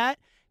top of that,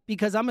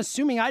 because I'm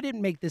assuming I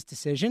didn't make this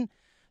decision,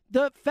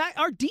 the fact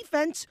our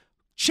defense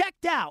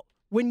checked out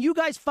when you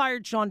guys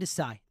fired Sean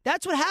Desai.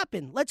 That's what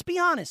happened. Let's be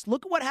honest.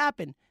 Look at what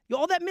happened.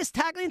 All that missed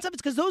tackling and stuff,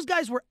 it's because those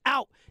guys were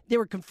out. They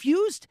were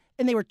confused,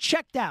 and they were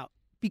checked out.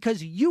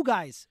 because you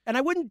guys, and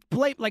I wouldn't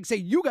say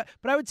you guys,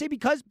 but I would say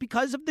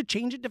because of the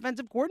change in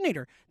defensive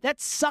coordinator. That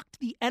sucked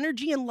the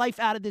energy and life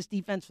out of this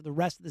defense for the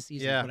rest of the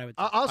season. Yeah. Is what I would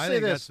say. I'll I say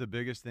think this. that's the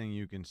biggest thing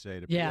you can say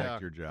to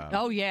protect your job.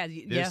 Oh, yeah.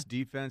 This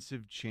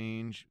defensive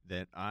change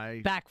that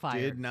I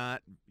backfired. Did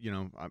not,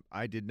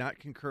 I did not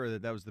concur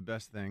that was the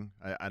best thing.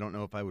 I don't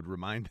know if I would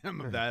remind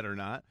them of that or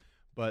not,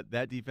 but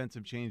that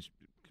defensive change,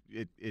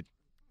 it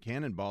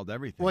cannonballed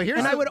everything. Well,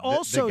 and I would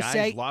also the guys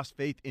say lost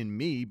faith in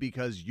me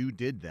because you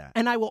did that.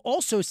 And I will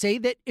also say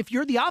that if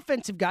you're the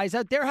offensive guys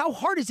out there, how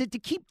hard is it to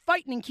keep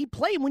fighting and keep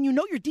playing when you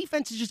know your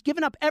defense is just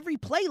giving up every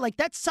play? Like,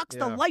 that sucks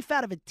the life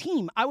out of a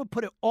team. I would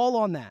put it all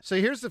on that. So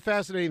here's the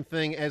fascinating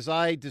thing as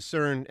I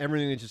discern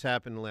everything that just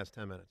happened in the last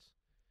 10 minutes.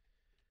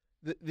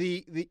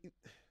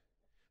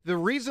 The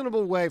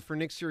reasonable way for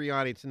Nick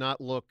Sirianni to not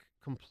look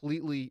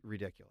completely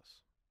ridiculous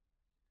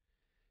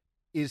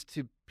is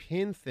to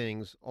pin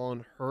things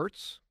on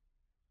Hurts,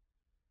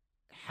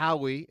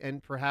 Howie,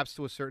 and perhaps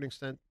to a certain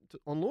extent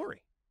on Lurie.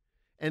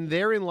 And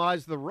therein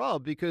lies the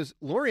rub, because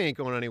Lurie ain't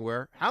going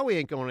anywhere, Howie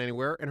ain't going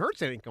anywhere, and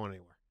Hurts ain't going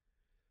anywhere.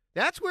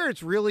 That's where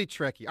it's really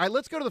tricky. All right,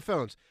 let's go to the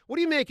phones. What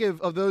do you make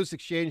of those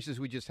exchanges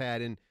we just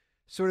had and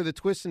sort of the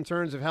twists and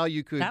turns of how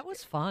you could... That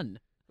was fun.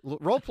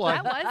 Role play.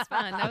 That was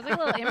fun. That was like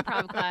a little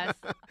improv class.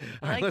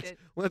 I liked it.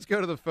 Let's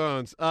go to the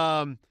phones.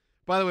 By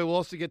the way, we'll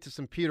also get to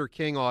some Peter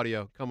King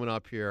audio coming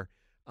up here.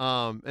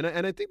 And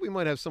I think we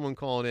might have someone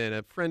calling in.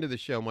 A friend of the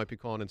show might be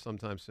calling in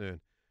sometime soon.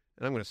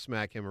 And I'm going to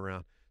smack him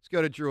around. Let's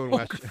go to Drew in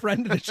Westchester.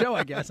 Friend of the show,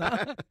 I guess,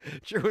 huh?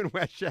 Drew in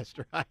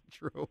Westchester. Hi,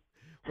 Drew.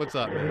 What's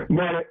up, man?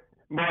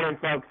 Morning,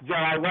 folks. Joe,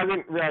 I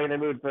wasn't really in the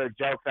mood for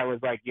jokes. I was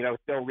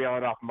still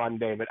reeling off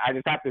Monday. But I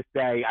just have to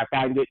say, I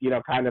find it,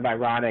 kind of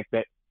ironic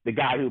that the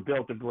guy who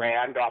built a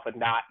brand off of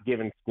not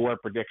giving score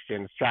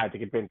predictions tried to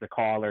convince a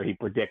caller he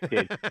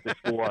predicted the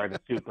score of the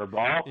Super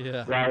Bowl.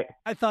 Yeah. Right?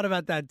 I thought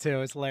about that,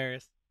 too. It's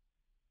hilarious.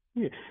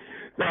 So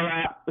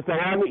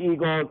on the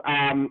Eagles,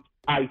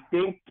 I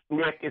think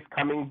Nick is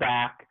coming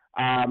back.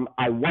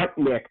 I want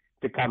Nick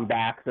to come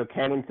back. So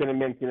Ken and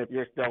Cinnamon, if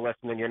you're still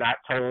listening, you're not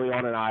totally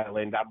on an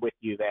island. I'm with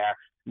you there,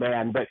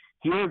 man. But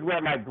here's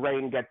where my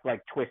brain gets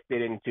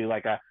twisted into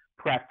like a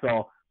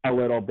pretzel a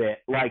little bit.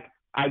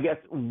 I guess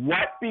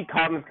what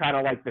becomes kind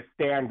of the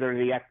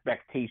standard, the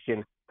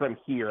expectation from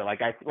here?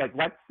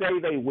 Let's say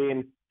they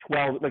win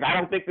 12. I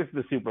don't think this is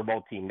the Super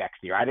Bowl team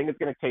next year. I think it's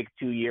going to take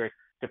 2 years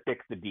to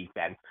fix the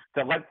defense.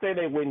 So let's say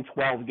they win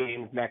 12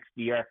 games next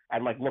year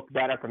and look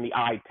better from the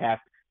eye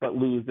test, but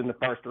lose in the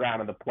first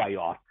round of the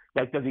playoffs.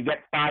 Does he get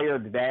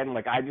fired then?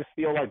 I just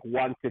feel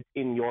once it's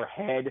in your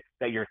head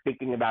that you're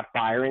thinking about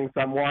firing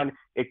someone,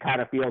 it kind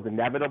of feels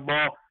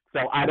inevitable.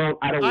 So I don't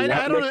think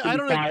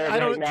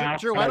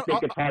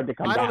it's hard to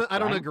come back. I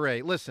don't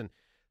agree. Listen,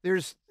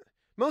 most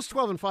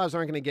 12-5s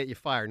aren't going to get you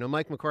fired. No,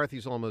 Mike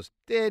McCarthy's almost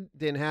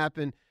didn't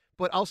happen.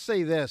 But I'll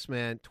say this,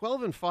 man,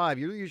 12-5,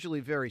 you're usually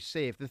very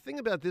safe. The thing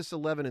about this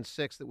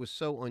 11-6 that was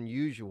so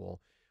unusual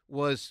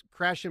was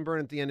crash and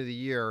burn at the end of the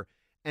year,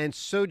 and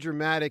so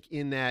dramatic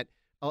in that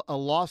a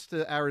loss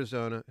to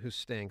Arizona, who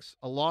stinks,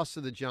 a loss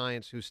to the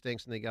Giants, who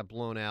stinks, and they got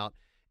blown out,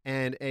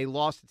 and a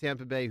loss to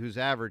Tampa Bay, who's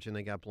average, and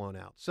they got blown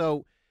out.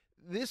 So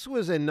this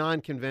was a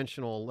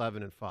non-conventional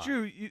 11-5.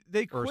 Drew,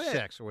 they quit. Or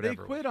 6 or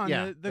whatever. They quit on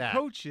the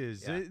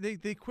coaches. Yeah.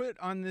 They quit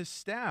on this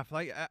staff.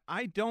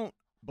 I don't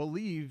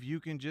believe you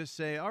can just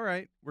say, all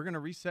right, we're going to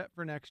reset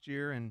for next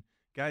year, and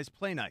guys,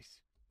 play nice.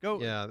 Go.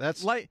 Yeah,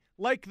 that's like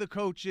the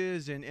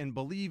coaches and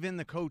believe in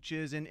the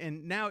coaches,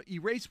 and now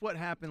erase what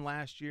happened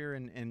last year,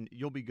 and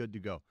you'll be good to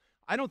go.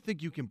 I don't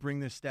think you can bring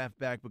this staff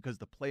back because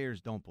the players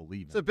don't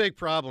believe It's a big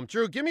problem.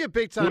 Drew, give me a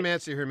big-time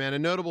answer here, man. A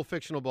notable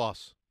fictional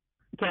boss.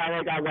 Can I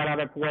make out one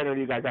other point, or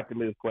do you guys have to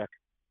move quick?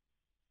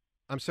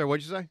 I'm sorry,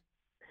 what'd you say?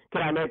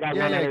 Can I make out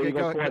one other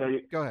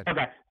point? Go ahead.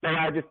 Okay. So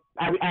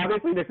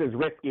obviously this is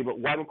risky, but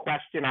one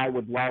question I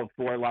would love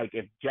for,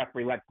 if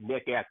Jeffrey lets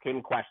Nick ask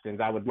him questions,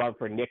 I would love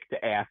for Nick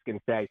to ask and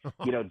say,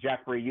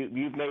 Jeffrey,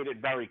 you've made it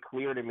very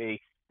clear to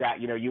me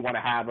that, you want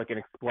to have an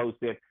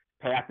explosive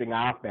passing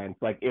offense.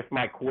 If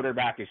my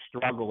quarterback is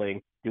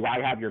struggling, do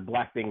I have your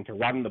blessing to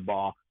run the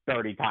ball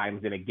 30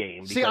 times in a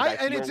game? Because I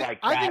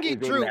think he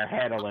in their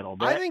head a little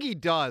bit. I think he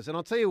does, and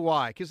I'll tell you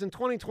why. Because in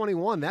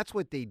 2021, that's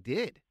what they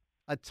did.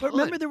 But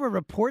remember, there were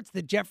reports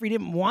that Jeffrey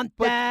didn't want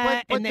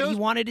that, and that he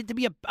wanted it to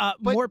be a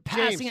more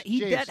passing.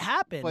 James, that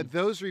happened. But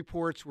those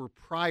reports were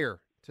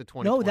prior to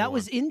 2021. No, that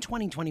was in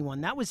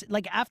 2021. That was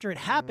after it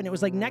happened. It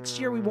was next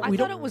year we won't. I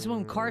thought it was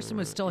when Carson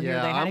was still here.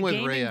 Yeah, they had I'm a with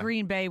game Rhea. in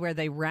Green Bay where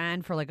they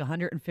ran for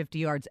 150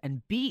 yards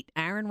and beat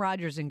Aaron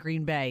Rodgers in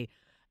Green Bay.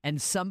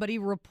 And somebody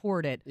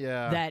reported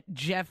that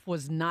Jeff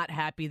was not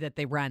happy that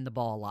they ran the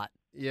ball a lot.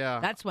 Yeah.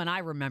 That's when I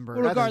remember.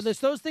 Well, regardless,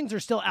 those things are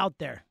still out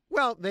there.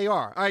 Well, they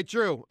are. All right,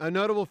 Drew, a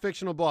notable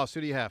fictional boss.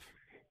 Who do you have?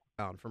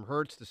 From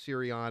Hurts to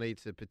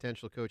Sirianni to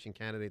potential coaching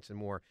candidates and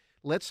more.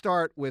 Let's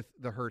start with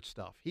the Hurts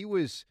stuff. He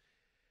was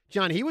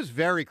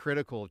very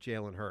critical of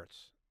Jalen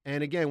Hurts.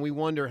 And again, we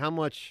wonder how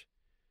much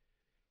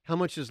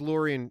is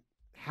Lurie and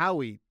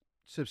Howie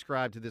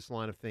subscribe to this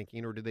line of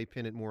thinking, or do they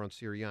pin it more on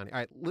Sirianni? All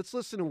right, let's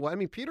listen to what – I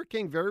mean, Peter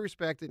King, very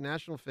respected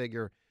national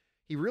figure.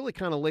 He really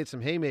kind of laid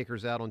some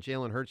haymakers out on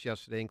Jalen Hurts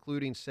yesterday,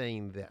 including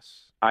saying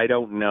this. I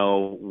don't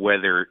know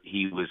whether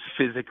he was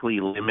physically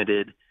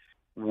limited,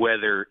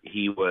 whether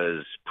he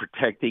was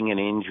protecting an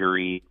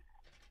injury,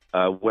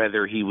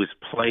 whether he was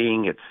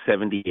playing at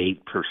 78%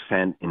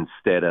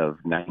 instead of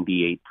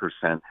 98%.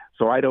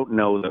 So I don't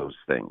know those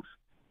things.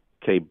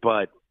 Okay,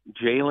 but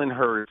Jalen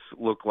Hurts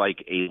looked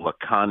like a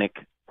laconic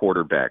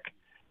quarterback.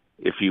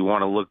 If you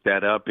want to look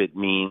that up, it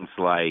means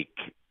like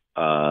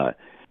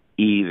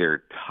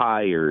either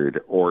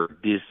tired or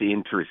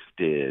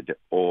disinterested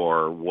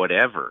or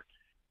whatever.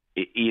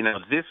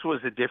 This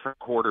was a different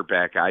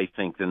quarterback, I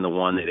think, than the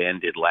one that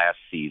ended last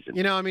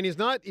season. I mean, he's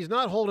not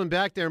holding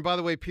back there. And by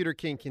the way, Peter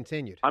King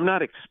continued. I'm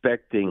not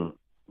expecting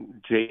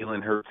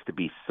Jalen Hurts to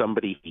be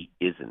somebody he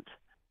isn't.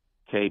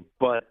 Okay,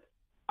 but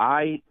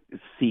I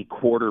see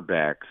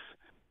quarterbacks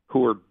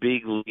who are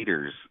big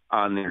leaders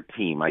on their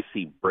team. I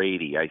see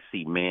Brady. I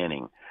see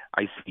Manning.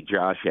 I see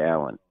Josh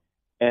Allen.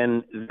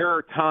 And there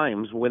are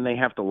times when they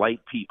have to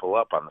light people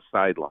up on the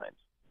sidelines,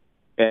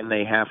 and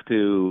they have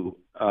to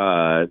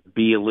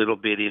be a little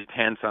bit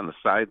intense on the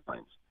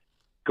sidelines.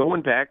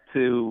 Going back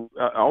to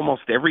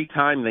almost every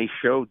time they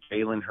showed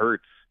Jalen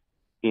Hurts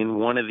in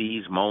one of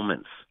these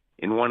moments,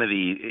 in one of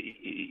the,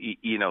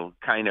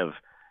 kind of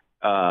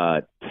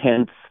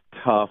tense,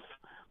 tough,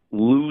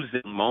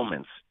 losing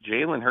moments,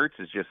 Jalen Hurts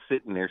is just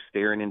sitting there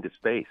staring into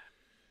space.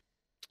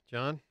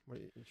 John,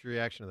 what's your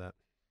reaction to that?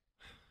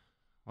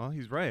 Well,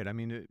 he's right. I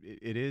mean,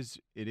 it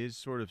is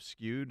sort of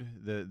skewed,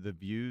 the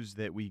views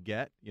that we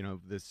get.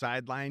 The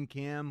sideline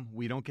cam,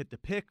 we don't get to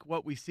pick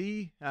what we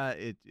see.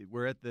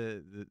 We're at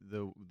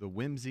the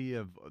whimsy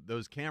of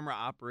those camera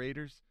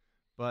operators.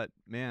 But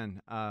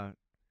man, I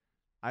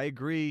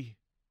agree,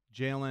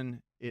 Jalen.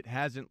 It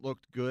hasn't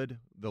looked good,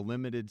 the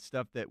limited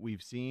stuff that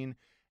we've seen.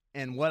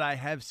 And what I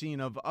have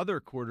seen of other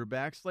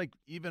quarterbacks, like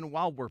even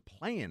while we're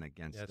playing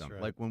against them, right.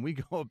 Like when we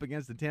go up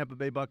against the Tampa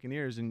Bay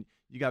Buccaneers and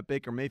you got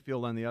Baker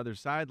Mayfield on the other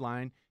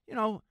sideline,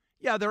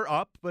 yeah, they're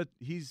up, but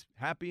he's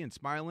happy and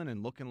smiling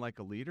and looking like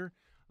a leader.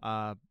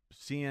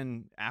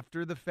 Seeing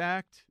after the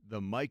fact, the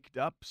mic'd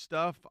up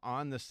stuff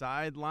on the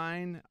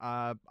sideline,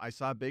 I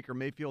saw Baker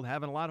Mayfield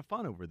having a lot of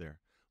fun over there,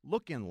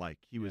 looking like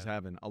he was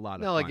having a lot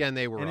of fun. Well, again,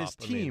 they were and up. his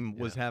team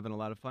was having a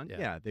lot of fun.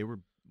 Yeah. They were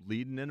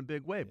leading in a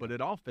big way, but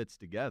it all fits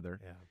together.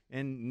 Yeah.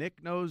 And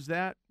Nick knows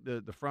that.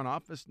 The front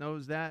office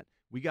knows that.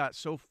 We got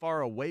so far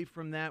away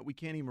from that, we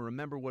can't even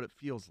remember what it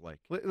feels like.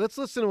 Let's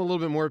listen to a little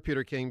bit more of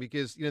Peter King,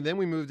 because then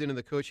we moved into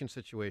the coaching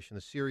situation,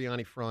 the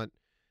Sirianni front,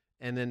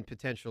 and then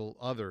potential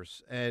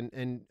others.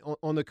 And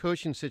on the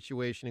coaching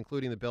situation,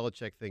 including the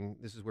Belichick thing,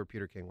 this is where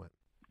Peter King went.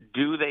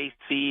 Do they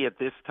see at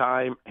this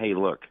time, hey,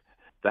 look,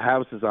 the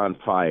house is on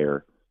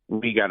fire.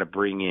 We got to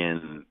bring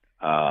in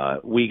a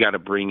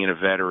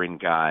veteran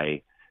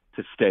guy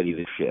to steady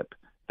the ship?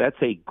 That's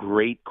a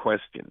great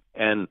question.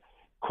 And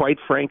quite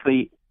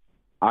frankly,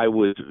 I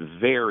was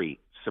very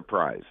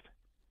surprised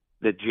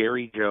that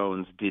Jerry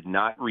Jones did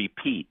not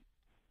repeat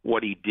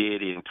what he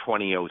did in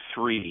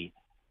 2003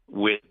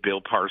 with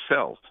Bill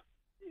Parcells.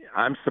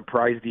 I'm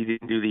surprised he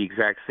didn't do the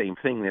exact same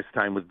thing this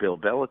time with Bill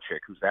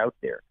Belichick, who's out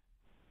there.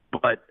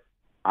 But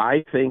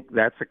I think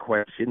that's a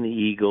question the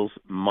Eagles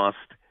must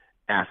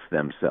ask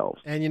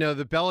themselves. And,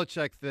 the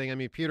Belichick thing, I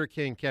mean, Peter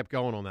King kept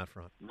going on that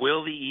front.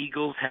 Will the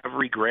Eagles have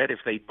regret if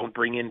they don't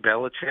bring in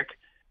Belichick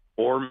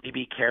or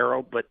maybe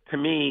Carroll? But to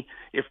me,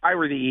 if I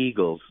were the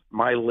Eagles,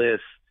 my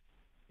list,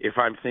 if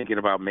I'm thinking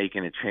about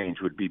making a change,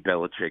 would be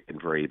Belichick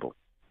and Vrabel.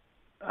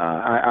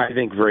 I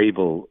think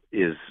Vrabel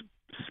is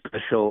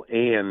special,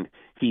 and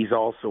he's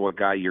also a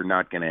guy you're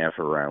not going to F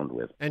around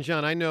with. And,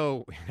 John, I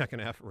know you're not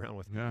going to F around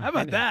with him. Yeah. How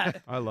about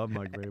that? I love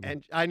Mike Vrabel.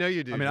 And I know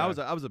you do. I mean, John.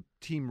 I was a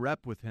team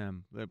rep with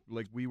him.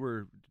 Like we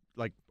were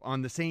like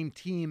on the same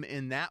team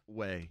in that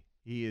way.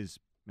 He is,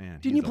 man.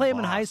 Didn't you play him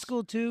in high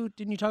school too?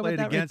 Didn't you talk about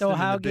that with the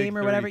Ohio game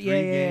or whatever?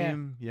 Yeah.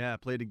 Yeah,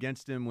 played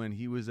against him when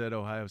he was at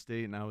Ohio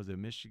State and I was at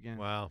Michigan.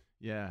 Wow.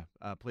 Yeah,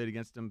 played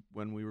against him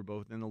when we were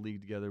both in the league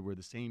together. We're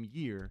the same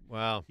year.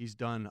 Wow. He's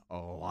done a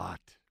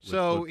lot.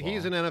 So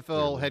he's an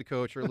NFL head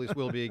coach, or at least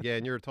will be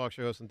again. You're a talk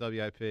show host on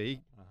WIP.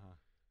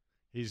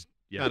 He's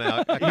kind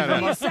of What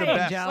are you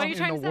saying, Joe? What are you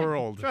trying in to the say?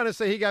 world. trying to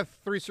say he got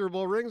 3 Super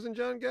Bowl rings and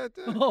John got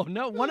Oh,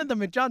 no. One of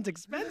them at John's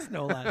expense,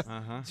 no less.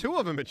 2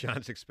 of them at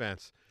John's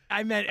expense.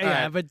 I meant,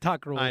 right. but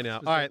talk rules. I know.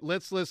 All right,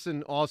 let's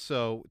listen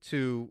also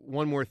to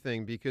one more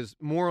thing, because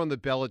more on the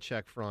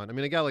Belichick front. I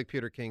mean, a guy like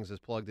Peter King's as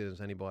plugged in as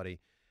anybody.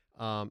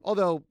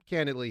 Although,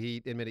 candidly,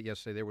 he admitted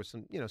yesterday there was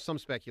some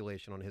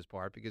speculation on his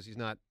part, because he's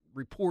not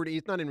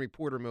in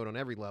reporter mode on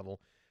every level.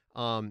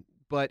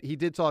 But he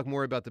did talk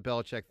more about the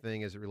Belichick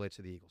thing as it relates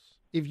to the Eagles.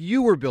 If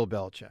you were Bill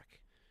Belichick,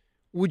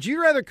 would you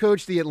rather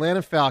coach the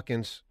Atlanta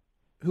Falcons,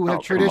 who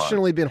have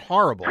traditionally been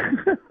horrible,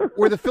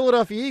 or the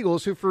Philadelphia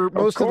Eagles, who for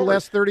most of the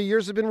last 30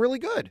 years have been really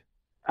good?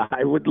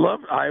 I would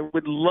love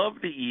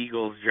the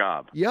Eagles'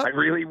 job. Yep. I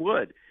really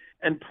would.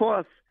 And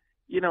plus,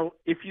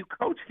 if you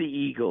coach the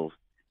Eagles,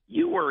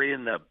 you were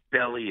in the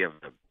belly of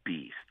the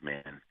beast,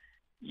 man.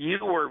 You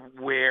were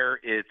where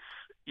it's,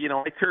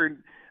 I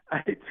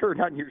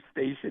turned on your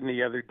station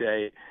the other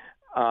day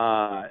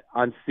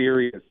on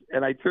Sirius,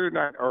 and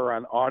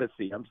on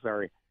Odyssey, I'm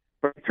sorry.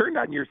 But I turned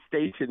on your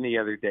station the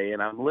other day,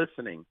 and I'm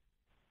listening,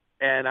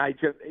 and I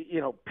just,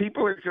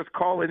 people are just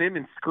calling in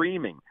and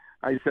screaming.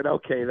 I said,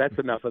 okay, that's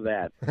enough of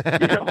that.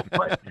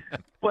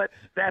 But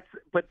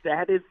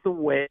that is the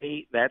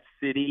way that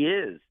city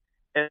is.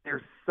 And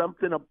there's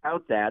something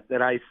about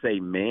that I say,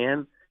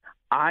 man,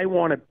 I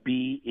want to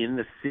be in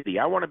the city.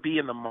 I want to be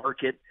in the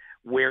market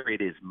where it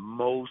is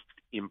most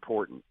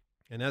important.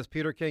 And as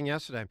Peter King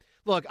yesterday.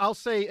 Look, I'll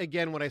say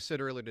again what I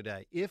said earlier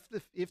today. If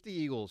the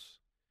Eagles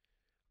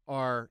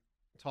are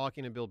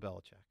talking to Bill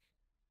Belichick,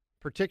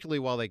 particularly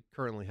while they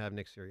currently have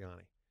Nick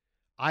Sirianni,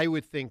 I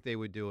would think they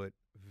would do it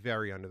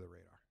very under the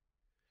radar.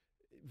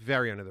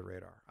 Very under the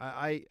radar.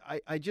 I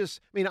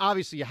mean,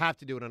 obviously you have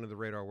to do it under the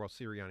radar while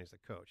Sirianni's the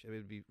coach. It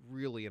would be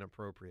really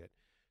inappropriate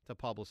to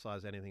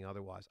publicize anything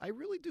otherwise. I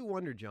really do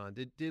wonder, John,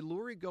 did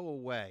Lurie go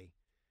away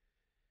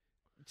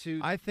to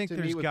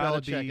meet with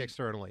Belichick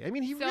externally? I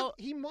mean,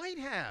 he might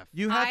have.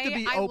 You have to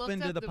be open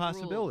to the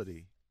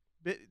possibility.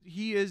 But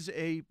he is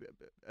a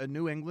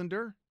New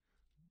Englander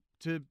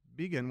to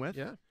begin with.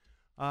 Yeah.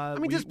 I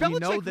mean, does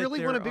Belichick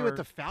really want to be with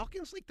the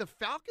Falcons? Like the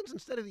Falcons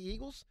instead of the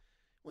Eagles?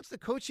 What's the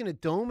coach in a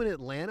dome in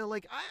Atlanta?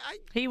 Like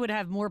he would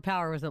have more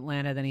power with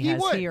Atlanta than he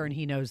has here, and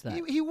he knows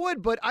that. He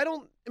would, but I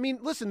mean,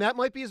 listen, that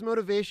might be his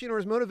motivation, or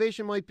his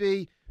motivation might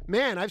be,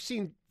 man, I've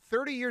seen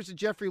 30 years of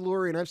Jeffrey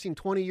Lurie, and I've seen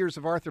 20 years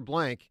of Arthur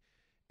Blank,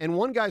 and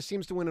one guy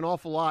seems to win an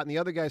awful lot, and the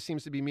other guy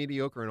seems to be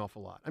mediocre an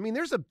awful lot. I mean,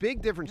 there's a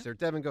big difference there.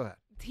 Devin, go ahead.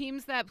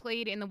 Teams that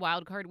played in the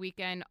wild card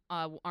weekend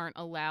aren't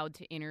allowed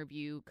to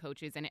interview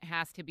coaches, and it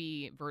has to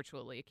be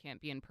virtually. It can't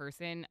be in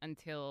person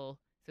until.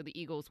 So the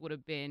Eagles would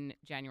have been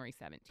January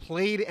 17th.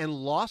 Played and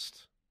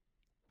lost?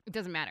 It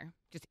doesn't matter.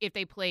 Just if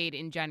they played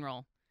in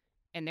general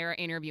and they're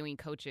interviewing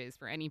coaches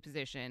for any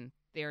position,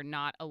 they're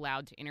not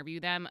allowed to interview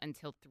them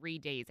until 3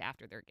 days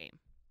after their game.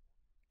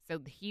 So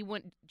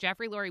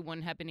Jeffrey Lurie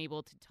wouldn't have been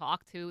able to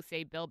talk to,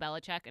 say, Bill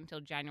Belichick until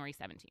January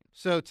 17th.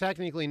 So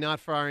technically not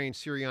firing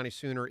Sirianni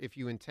sooner if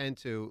you intend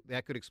to.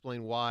 That could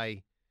explain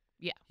why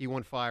he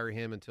won't fire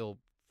him until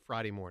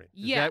Friday morning.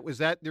 Was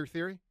that your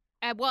theory?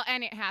 Well,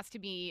 and it has to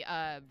be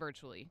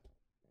virtually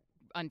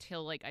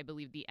until, I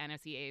believe the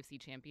NFC AFC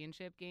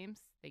Championship games.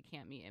 They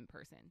can't meet in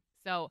person.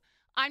 So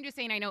I'm just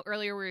saying, I know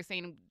earlier we were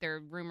saying there are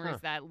rumors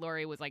that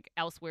Lurie was,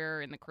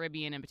 elsewhere in the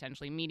Caribbean and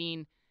potentially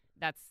meeting.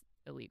 That's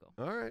illegal.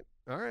 All right.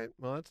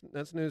 Well,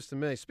 that's news to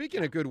me.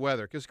 Speaking of good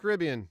weather, because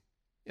Caribbean,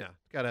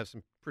 got to have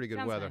some pretty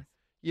good weather. Nice.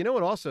 You know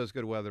what also is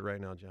good weather right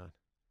now, John?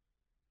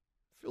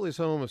 Philly's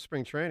home of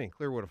spring training,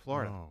 Clearwater,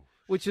 Florida.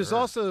 Which is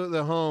also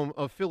the home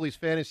of Phillies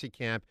Phantasy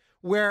Camp,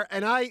 where,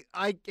 and I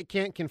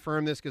can't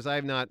confirm this because I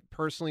have not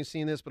personally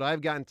seen this, but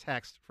I've gotten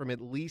text from at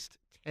least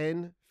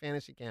 10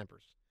 fantasy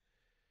campers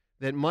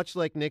that much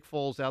like Nick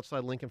Foles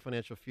outside Lincoln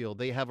Financial Field,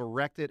 they have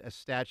erected a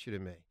statue to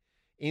me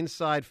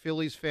inside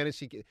Phillies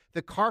Fantasy,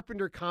 the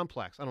Carpenter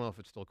Complex. I don't know if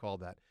it's still called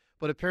that,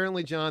 but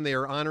apparently, John, they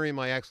are honoring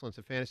my excellence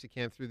at Fantasy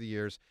Camp through the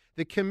years.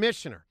 The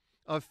commissioner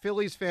of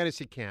Phillies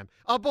Fantasy Camp,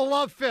 a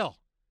beloved Phil,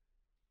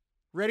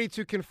 ready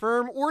to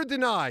confirm or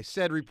deny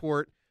said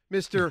report,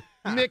 Mr.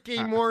 Mickey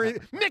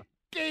Morandini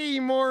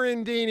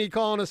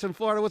calling us in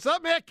Florida. What's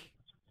up, Mick?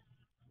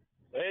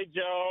 Hey,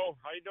 Joe.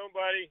 How you doing,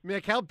 buddy?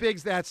 Mick, how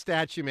big's that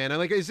statue, man?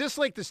 Is this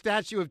like the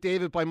statue of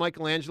David by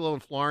Michelangelo in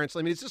Florence?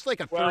 I mean, it's just like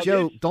a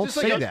Joe, don't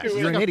say that.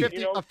 You're an idiot.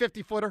 A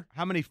 50-footer?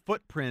 How many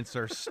footprints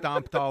are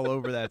stomped all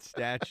over that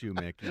statue,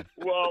 Mickey?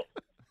 Well,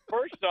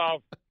 first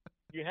off,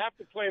 you have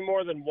to play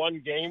more than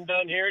one game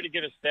down here to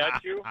get a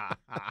statue.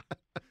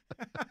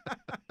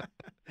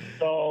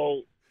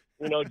 So,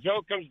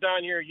 Joe comes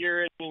down here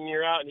year in and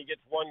year out, and he gets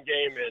one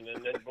game in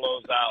and then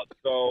blows out.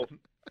 So,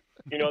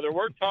 there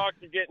were talks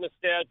of getting a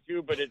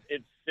statue, but it's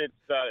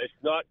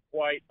not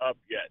quite up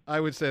yet. I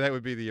would say that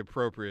would be the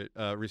appropriate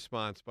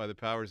response by the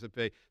powers that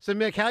be. So,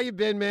 Mick, how you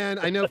been, man?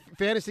 I know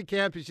Fantasy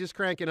Camp is just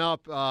cranking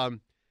up.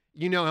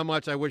 You know how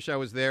much I wish I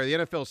was there. The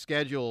NFL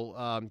schedule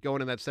going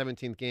to that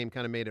 17th game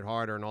kind of made it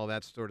harder and all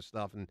that sort of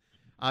stuff. And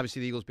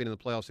obviously the Eagles being in the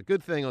playoffs is a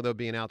good thing, although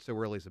being out so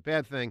early is a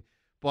bad thing.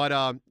 But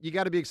you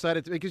got to be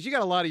excited because you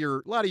got a lot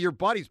of your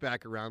buddies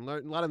back around,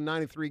 a lot of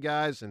 93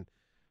 guys and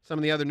some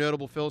of the other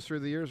notable Phils through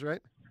the years,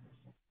 right?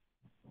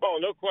 Oh,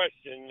 no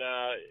question.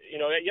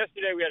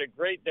 Yesterday we had a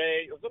great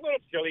day. It was a little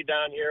chilly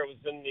down here. It was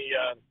in the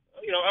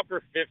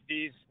upper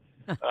 50s,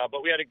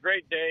 but we had a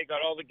great day.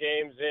 Got all the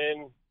games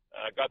in,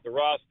 got the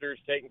rosters,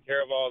 taken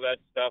care of all that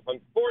stuff.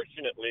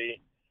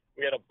 Unfortunately,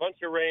 we had a bunch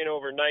of rain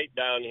overnight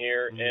down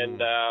here,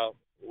 and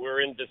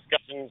we're in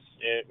discussions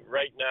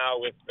right now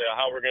with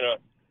how we're going to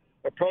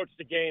approach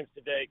the games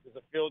today because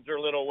the fields are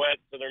a little wet,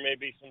 so there may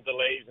be some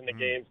delays in the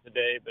games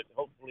today. But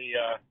hopefully,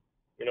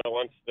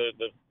 once the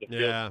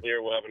field's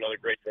clear, we'll have another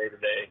great day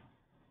today.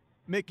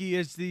 Mickey,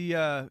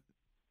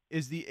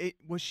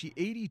 was she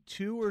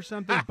 82 or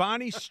something?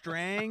 Bonnie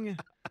Strang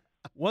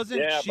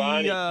Wasn't she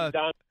Bonnie,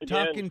 down again.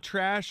 talking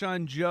trash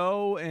on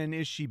Joe, and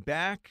is she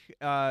back?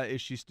 Is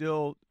she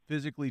still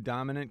physically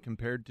dominant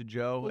compared to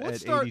Joe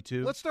at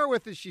 82? Let's start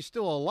with, is she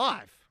still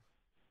alive?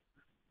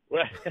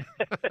 Well,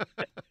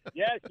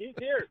 yeah, she's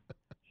here.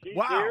 She's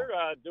here,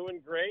 doing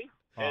great.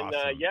 Awesome. And,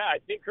 I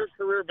think her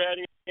career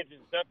batting average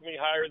is definitely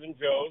higher than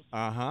Joe's.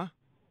 Uh-huh.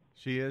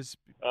 She is.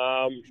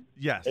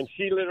 Yes. And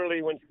she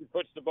literally, when she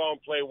puts the ball in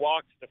play,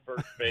 walks to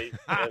first base,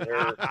 and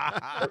her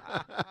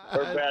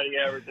batting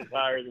average is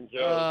higher than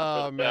Joe's.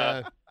 Oh,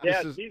 man.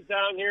 She's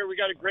down here. We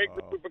got a great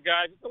group of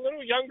guys. It's a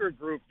little younger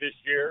group this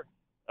year,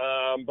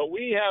 but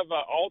we have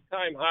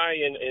all-time high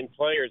in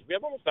players. We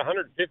have almost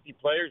 150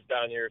 players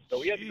down here,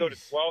 so we had to go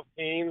to 12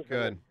 teams.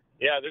 Good.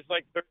 Yeah, there's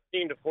like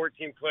 13 to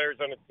 14 players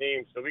on a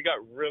team, so we got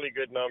really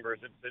good numbers.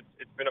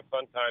 It's been a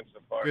fun time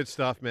so far. Good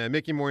stuff, man.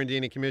 Mickey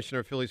Morandini, Commissioner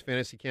of Phillies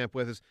Fantasy Camp,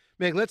 with us.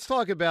 Meg, let's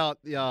talk about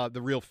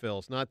the real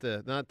Phils, not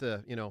the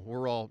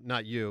we're all,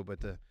 not you,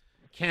 but the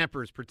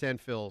campers,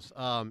 pretend Phils.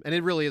 And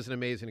it really is an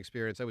amazing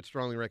experience. I would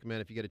strongly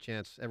recommend, if you get a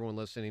chance, everyone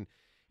listening,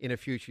 in a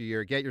future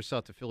year, get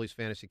yourself to Phillies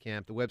Fantasy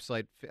Camp. The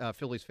website,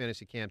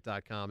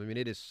 philliesphantasycamp.com. I mean,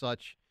 it is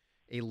such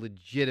a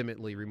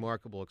legitimately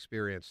remarkable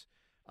experience.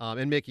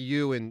 And Mickey,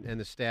 you and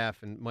the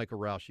staff and Michael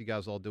Roush, you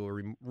guys all do a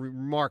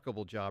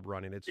remarkable job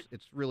running.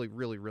 It's really,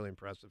 really, really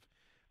impressive.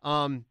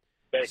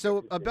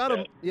 So about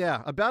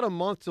a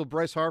month till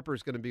Bryce Harper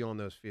is going to be on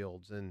those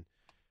fields, and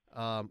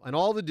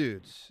all the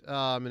dudes,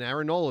 and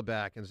Aaron Nola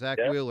back, and Zach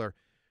Wheeler.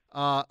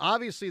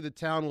 Obviously, the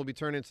town will be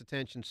turning its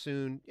attention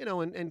soon,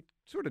 and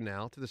sort of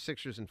now to the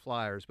Sixers and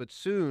Flyers, but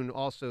soon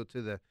also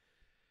to the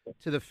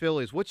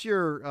Phillies. What's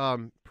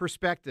your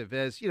perspective?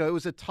 As it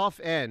was a tough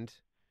end,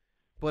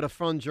 but a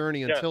fun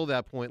journey until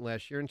that point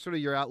last year, and sort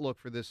of your outlook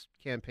for this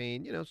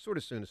campaign, sort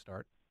of soon to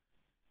start.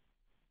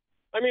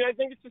 I mean, I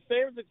think it's the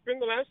same as it's been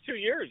the last 2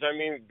 years. I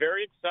mean,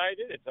 very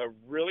excited. It's a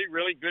really,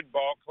 really good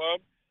ball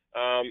club.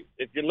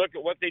 If you look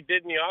at what they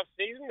did in the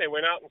offseason, they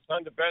went out and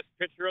signed the best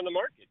pitcher on the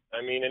market.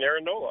 I mean, in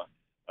Aaron Nola.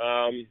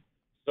 I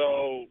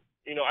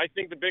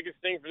think the biggest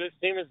thing for this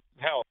team is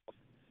health.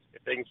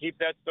 If they can keep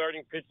that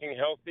starting pitching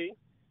healthy,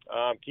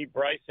 keep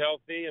Bryce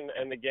healthy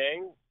and the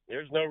gang,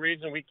 there's no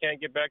reason we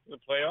can't get back to the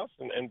playoffs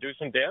and do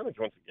some damage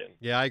once again.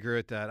 Yeah, I agree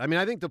with that. I mean,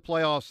 I think the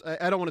playoffs,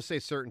 I don't want to say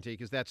certainty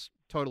because that's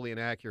totally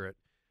inaccurate,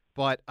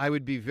 but I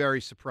would be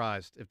very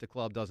surprised if the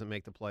club doesn't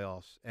make the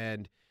playoffs.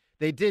 And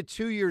they did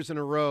 2 years in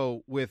a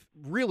row with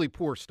really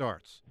poor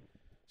starts.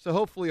 So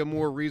hopefully a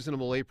more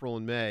reasonable April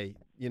and May,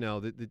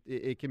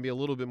 it can be a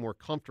little bit more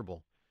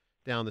comfortable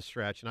down the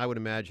stretch, and I would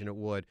imagine it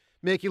would.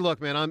 Mickey, look,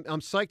 man,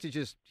 I'm psyched to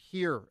just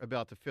hear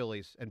about the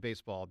Phillies and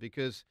baseball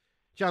because,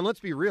 John, let's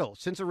be real.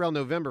 Since around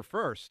November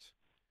 1st,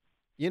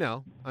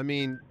 I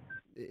mean,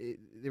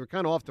 they were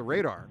kind of off the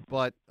radar,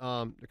 but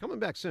they're coming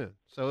back soon.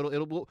 So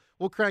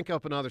we'll crank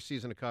up another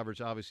season of coverage,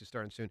 obviously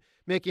starting soon.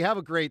 Mickey, have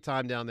a great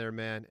time down there,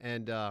 man,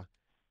 and I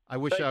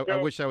wish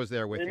I was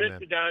there with you, man. We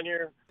miss you down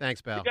here.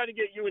 Thanks, pal. We got to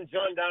get you and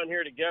John down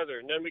here together,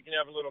 and then we can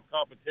have a little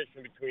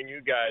competition between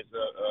you guys.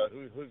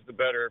 Who's the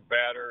better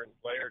batter and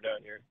player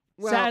down here?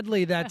 Well,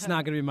 sadly, that's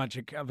not going to be much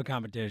of a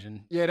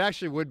competition. Yeah, it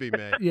actually would be,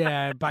 man.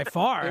 Yeah, by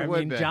far. I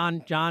mean,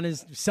 John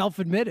is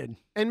self-admitted.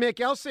 And,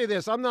 Mick, I'll say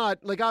this. I'm not,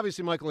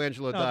 obviously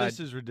Michelangelo died. This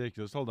is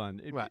ridiculous. Hold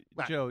on.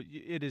 Joe,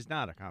 it is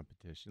not a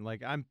competition.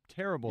 I'm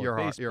terrible at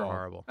baseball. You're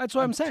horrible. That's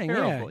what I'm saying.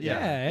 Terrible.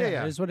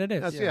 Yeah. It is what it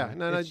is.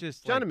 It's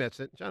just John admits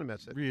it.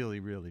 Really,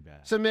 really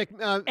bad. So, Mick.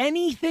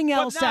 Anything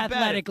else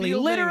athletically,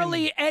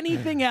 literally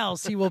anything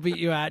else he will beat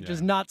you at,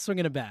 just not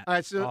swinging a bat. All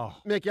right, so,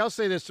 Mickey, I'll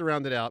say this to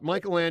round it out.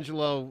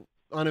 Michelangelo,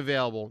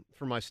 unavailable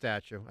for my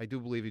statue. I do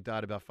believe he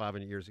died about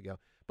 500 years ago.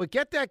 But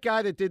get that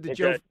guy that did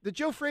the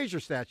Joe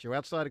Frazier statue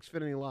outside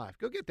Xfinity Live.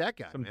 Go get that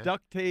guy. Some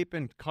duct tape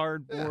and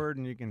cardboard,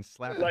 and you can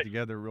slap it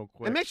together real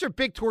quick. And make sure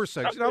big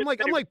torso. I'm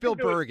like Bill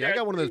Berge. I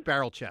got one of those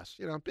barrel chests.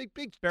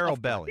 big barrel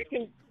belly.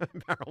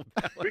 Barrel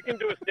belly. We can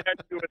do a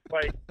statue with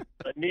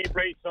a knee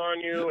brace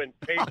on you and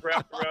tape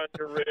wrapped around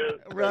your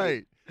wrist.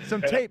 Right.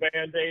 Some tape. A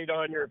Band-Aid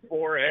on your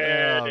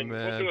forehead. Oh, man.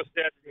 We'll do a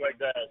statue like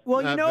that.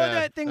 Well,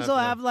 that things will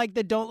have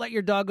the don't let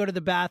your dog go to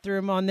the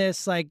bathroom on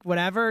this,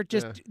 whatever.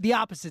 Just the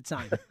opposite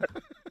sign.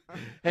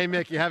 Hey,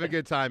 Mickey, have a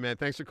good time, man.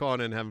 Thanks for calling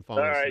in and having fun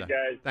with us today. All right,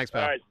 guys. Thanks,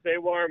 pal. All right, stay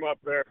warm up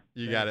there.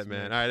 You got it,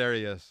 man. All right, there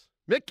he is.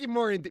 Mickey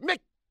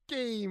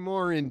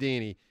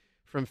Morandini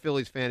from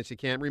Phillies Fantasy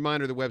Camp.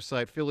 Reminder, the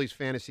website,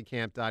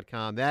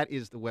 philliesphantasycamp.com. That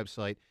is the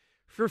website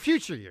for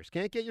future years.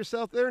 Can't get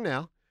yourself there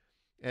now.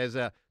 As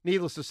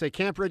needless to say,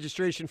 camp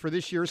registration for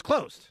this year is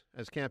closed,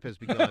 as camp has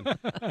begun.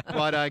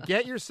 But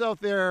get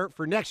yourself there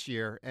for next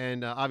year,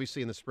 and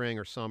obviously in the spring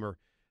or summer,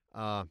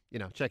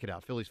 check it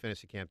out,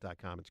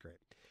 philliesphantasycamp.com. It's great.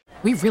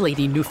 We really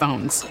need new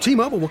phones.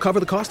 T-Mobile will cover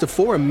the cost of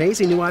 4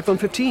 amazing new iPhone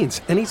 15s,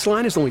 and each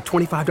line is only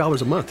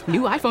 $25 a month.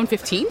 New iPhone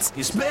 15s?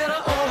 It's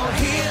better over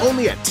here.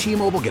 Only at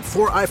T-Mobile, get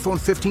 4 iPhone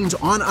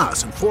 15s on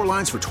us and 4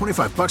 lines for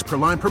 $25 per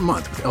line per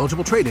month with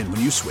eligible trade-in when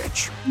you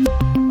switch.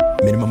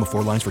 Minimum of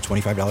 4 lines for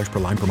 $25 per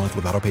line per month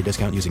with autopay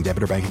discount using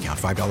debit or bank account.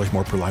 $5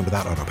 more per line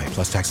without autopay,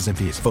 plus taxes and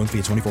fees. Phone fee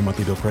at 24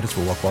 monthly bill credits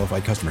for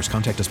well-qualified customers.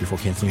 Contact us before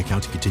canceling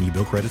account to continue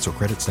bill credits or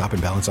credit stop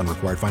and balance on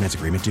required finance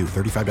agreement due.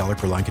 $35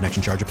 per line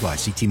connection charge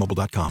applies. See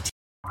T-Mobile.com.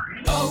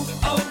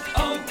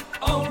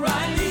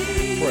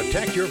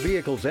 Protect your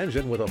vehicle's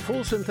engine with a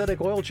full synthetic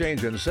oil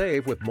change and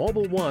save with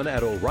Mobile One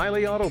at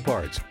O'Reilly Auto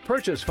Parts.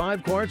 Purchase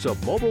 5 quarts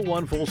of Mobile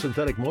One full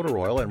synthetic motor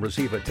oil and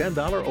receive a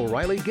 $10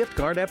 O'Reilly gift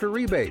card after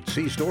rebate.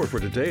 See store for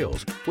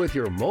details. With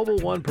your Mobile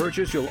One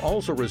purchase, you'll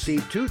also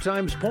receive 2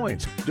 times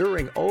points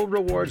during O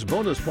Rewards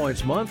Bonus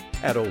Points Month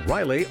at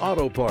O'Reilly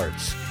Auto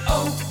Parts.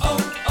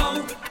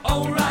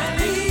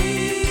 O'Reilly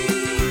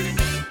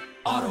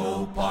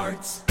Auto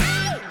Parts.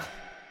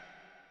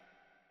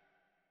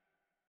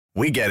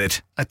 We get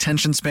it.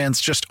 Attention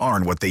spans just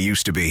aren't what they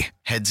used to be.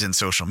 Heads in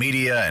social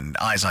media and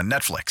eyes on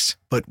Netflix.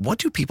 But what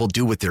do people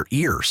do with their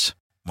ears?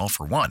 Well,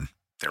 for one,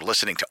 they're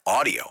listening to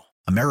audio.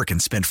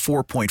 Americans spend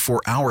 4.4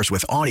 hours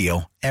with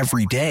audio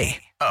every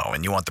day. Oh,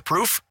 and you want the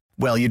proof?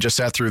 Well, you just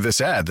sat through this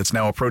ad that's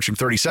now approaching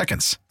 30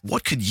 seconds.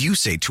 What could you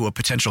say to a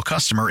potential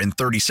customer in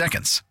 30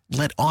 seconds?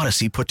 Let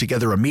Odyssey put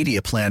together a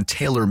media plan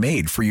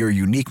tailor-made for your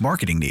unique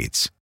marketing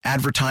needs.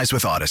 Advertise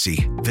with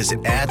Odyssey.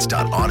 Visit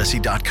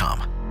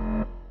ads.odyssey.com.